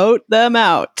 So vote them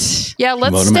out. Yeah,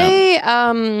 let's stay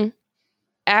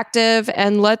active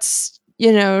and let's,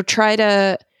 try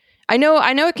to. I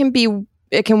know it can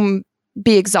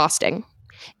be exhausting,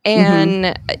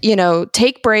 and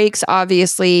take breaks.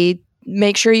 Obviously,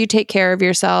 make sure you take care of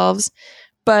yourselves,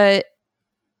 but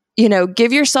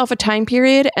give yourself a time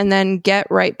period and then get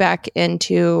right back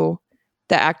into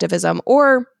the activism,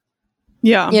 or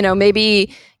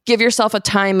maybe give yourself a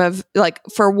time of like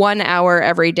for 1 hour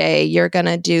every day, you're going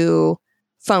to do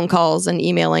phone calls and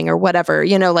emailing or whatever,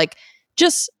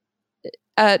 just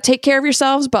take care of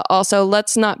yourselves, but also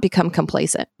let's not become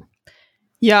complacent.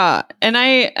 Yeah. And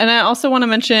I also want to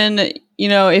mention,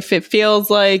 if it feels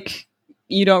like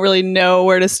you don't really know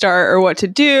where to start or what to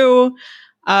do,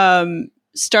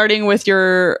 starting with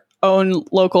your own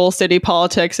local city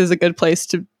politics is a good place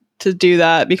to do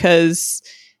that, because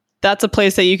that's a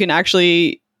place that you can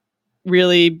actually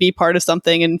really be part of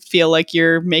something and feel like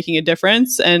you're making a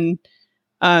difference. And,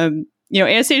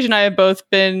 Anastasia and I have both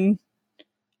been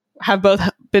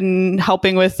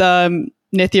helping with,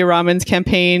 Nithya Raman's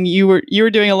campaign. You were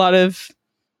doing a lot of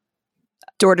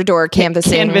door-to-door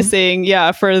canvassing.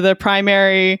 Yeah. For the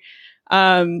primary,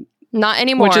 not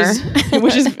anymore.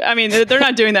 Which is, I mean, they're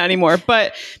not doing that anymore.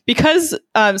 But because,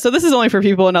 so this is only for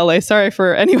people in LA. Sorry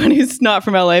for anyone who's not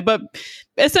from LA. But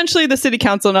essentially, the city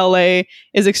council in LA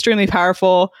is extremely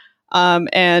powerful,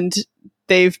 and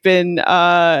they've been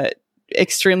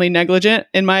extremely negligent,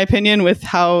 in my opinion, with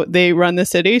how they run the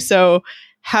city. So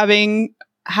having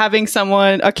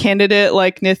someone, a candidate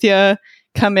like Nithya,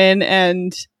 come in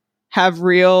and have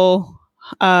real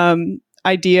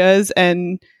ideas,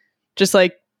 and just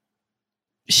like,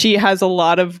 she has a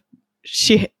lot of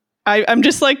I'm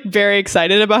just like very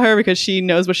excited about her because she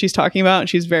knows what she's talking about and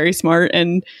she's very smart,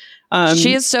 and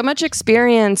she has so much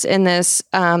experience in this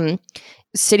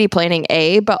city planning,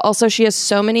 but also she has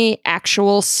so many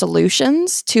actual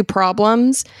solutions to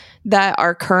problems that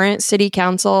our current city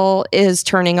council is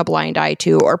turning a blind eye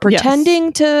to or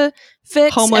pretending to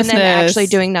fix and then actually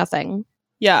doing nothing.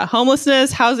 Yeah,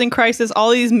 homelessness, housing crisis,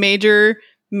 all these major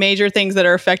things that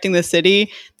are affecting the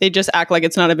city, they just act like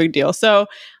it's not a big deal. So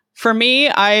for me,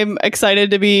 I'm excited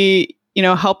to be,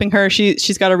 helping her.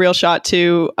 She's got a real shot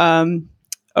to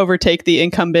overtake the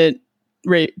incumbent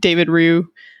David Ryu.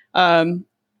 And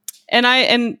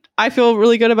I feel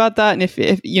really good about that. And if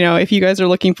you guys are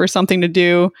looking for something to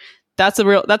do, that's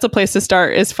a place to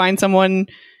start, is find someone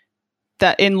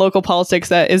that in local politics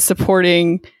that is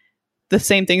supporting the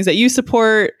same things that you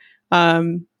support.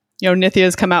 Nithya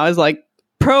has come out as like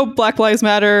pro Black Lives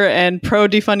Matter and pro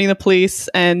defunding the police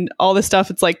and all this stuff.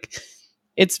 It's like,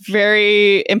 it's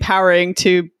very empowering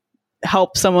to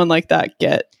help someone like that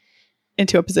get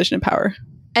into a position of power.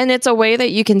 And it's a way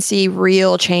that you can see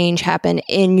real change happen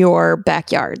in your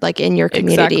backyard, like in your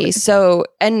community. Exactly. So,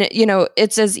 and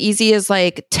it's as easy as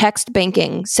like text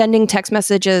banking, sending text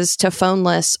messages to phone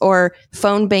lists, or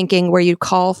phone banking where you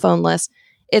call phone lists.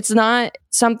 It's not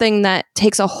something that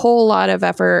takes a whole lot of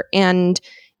effort, and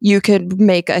you could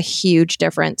make a huge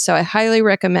difference. So I highly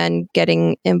recommend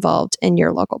getting involved in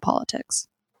your local politics.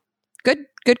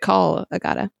 Good call,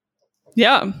 Agata.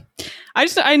 Yeah.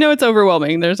 I know it's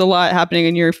overwhelming. There's a lot happening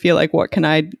and you feel like, what can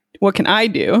I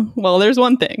do? Well, there's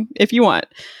one thing if you want.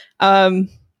 All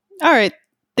right.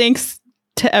 Thanks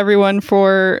to everyone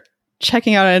for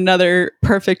checking out another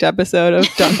perfect episode of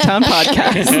Dunktown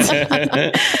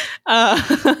Podcast.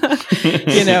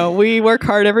 We work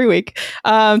hard every week.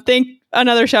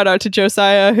 Another shout out to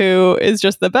Josiah, who is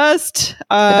just the best.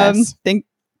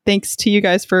 Thanks to you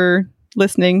guys for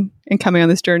listening and coming on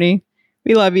this journey.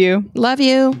 We love you. Love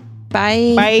you.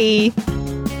 Bye. Bye.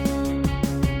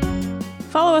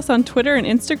 Follow us on Twitter and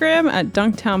Instagram at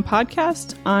Dunktown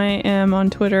Podcast. I am on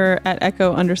Twitter at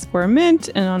Echo_Mint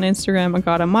and on Instagram,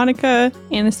 Agata Monica.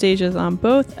 Anastasia's on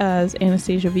both as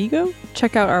Anastasia Vigo.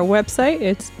 Check out our website.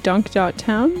 It's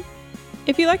dunk.town.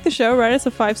 If you like the show, write us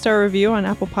a 5-star review on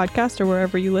Apple Podcasts or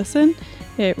wherever you listen.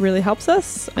 It really helps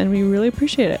us and we really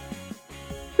appreciate it.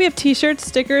 We have t-shirts,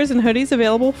 stickers, and hoodies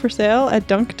available for sale at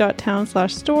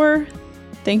dunk.town/store.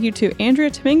 Thank you to Andrea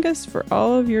Tomingus for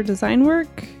all of your design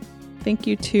work. Thank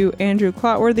you to Andrew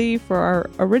Clotworthy for our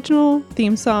original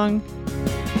theme song.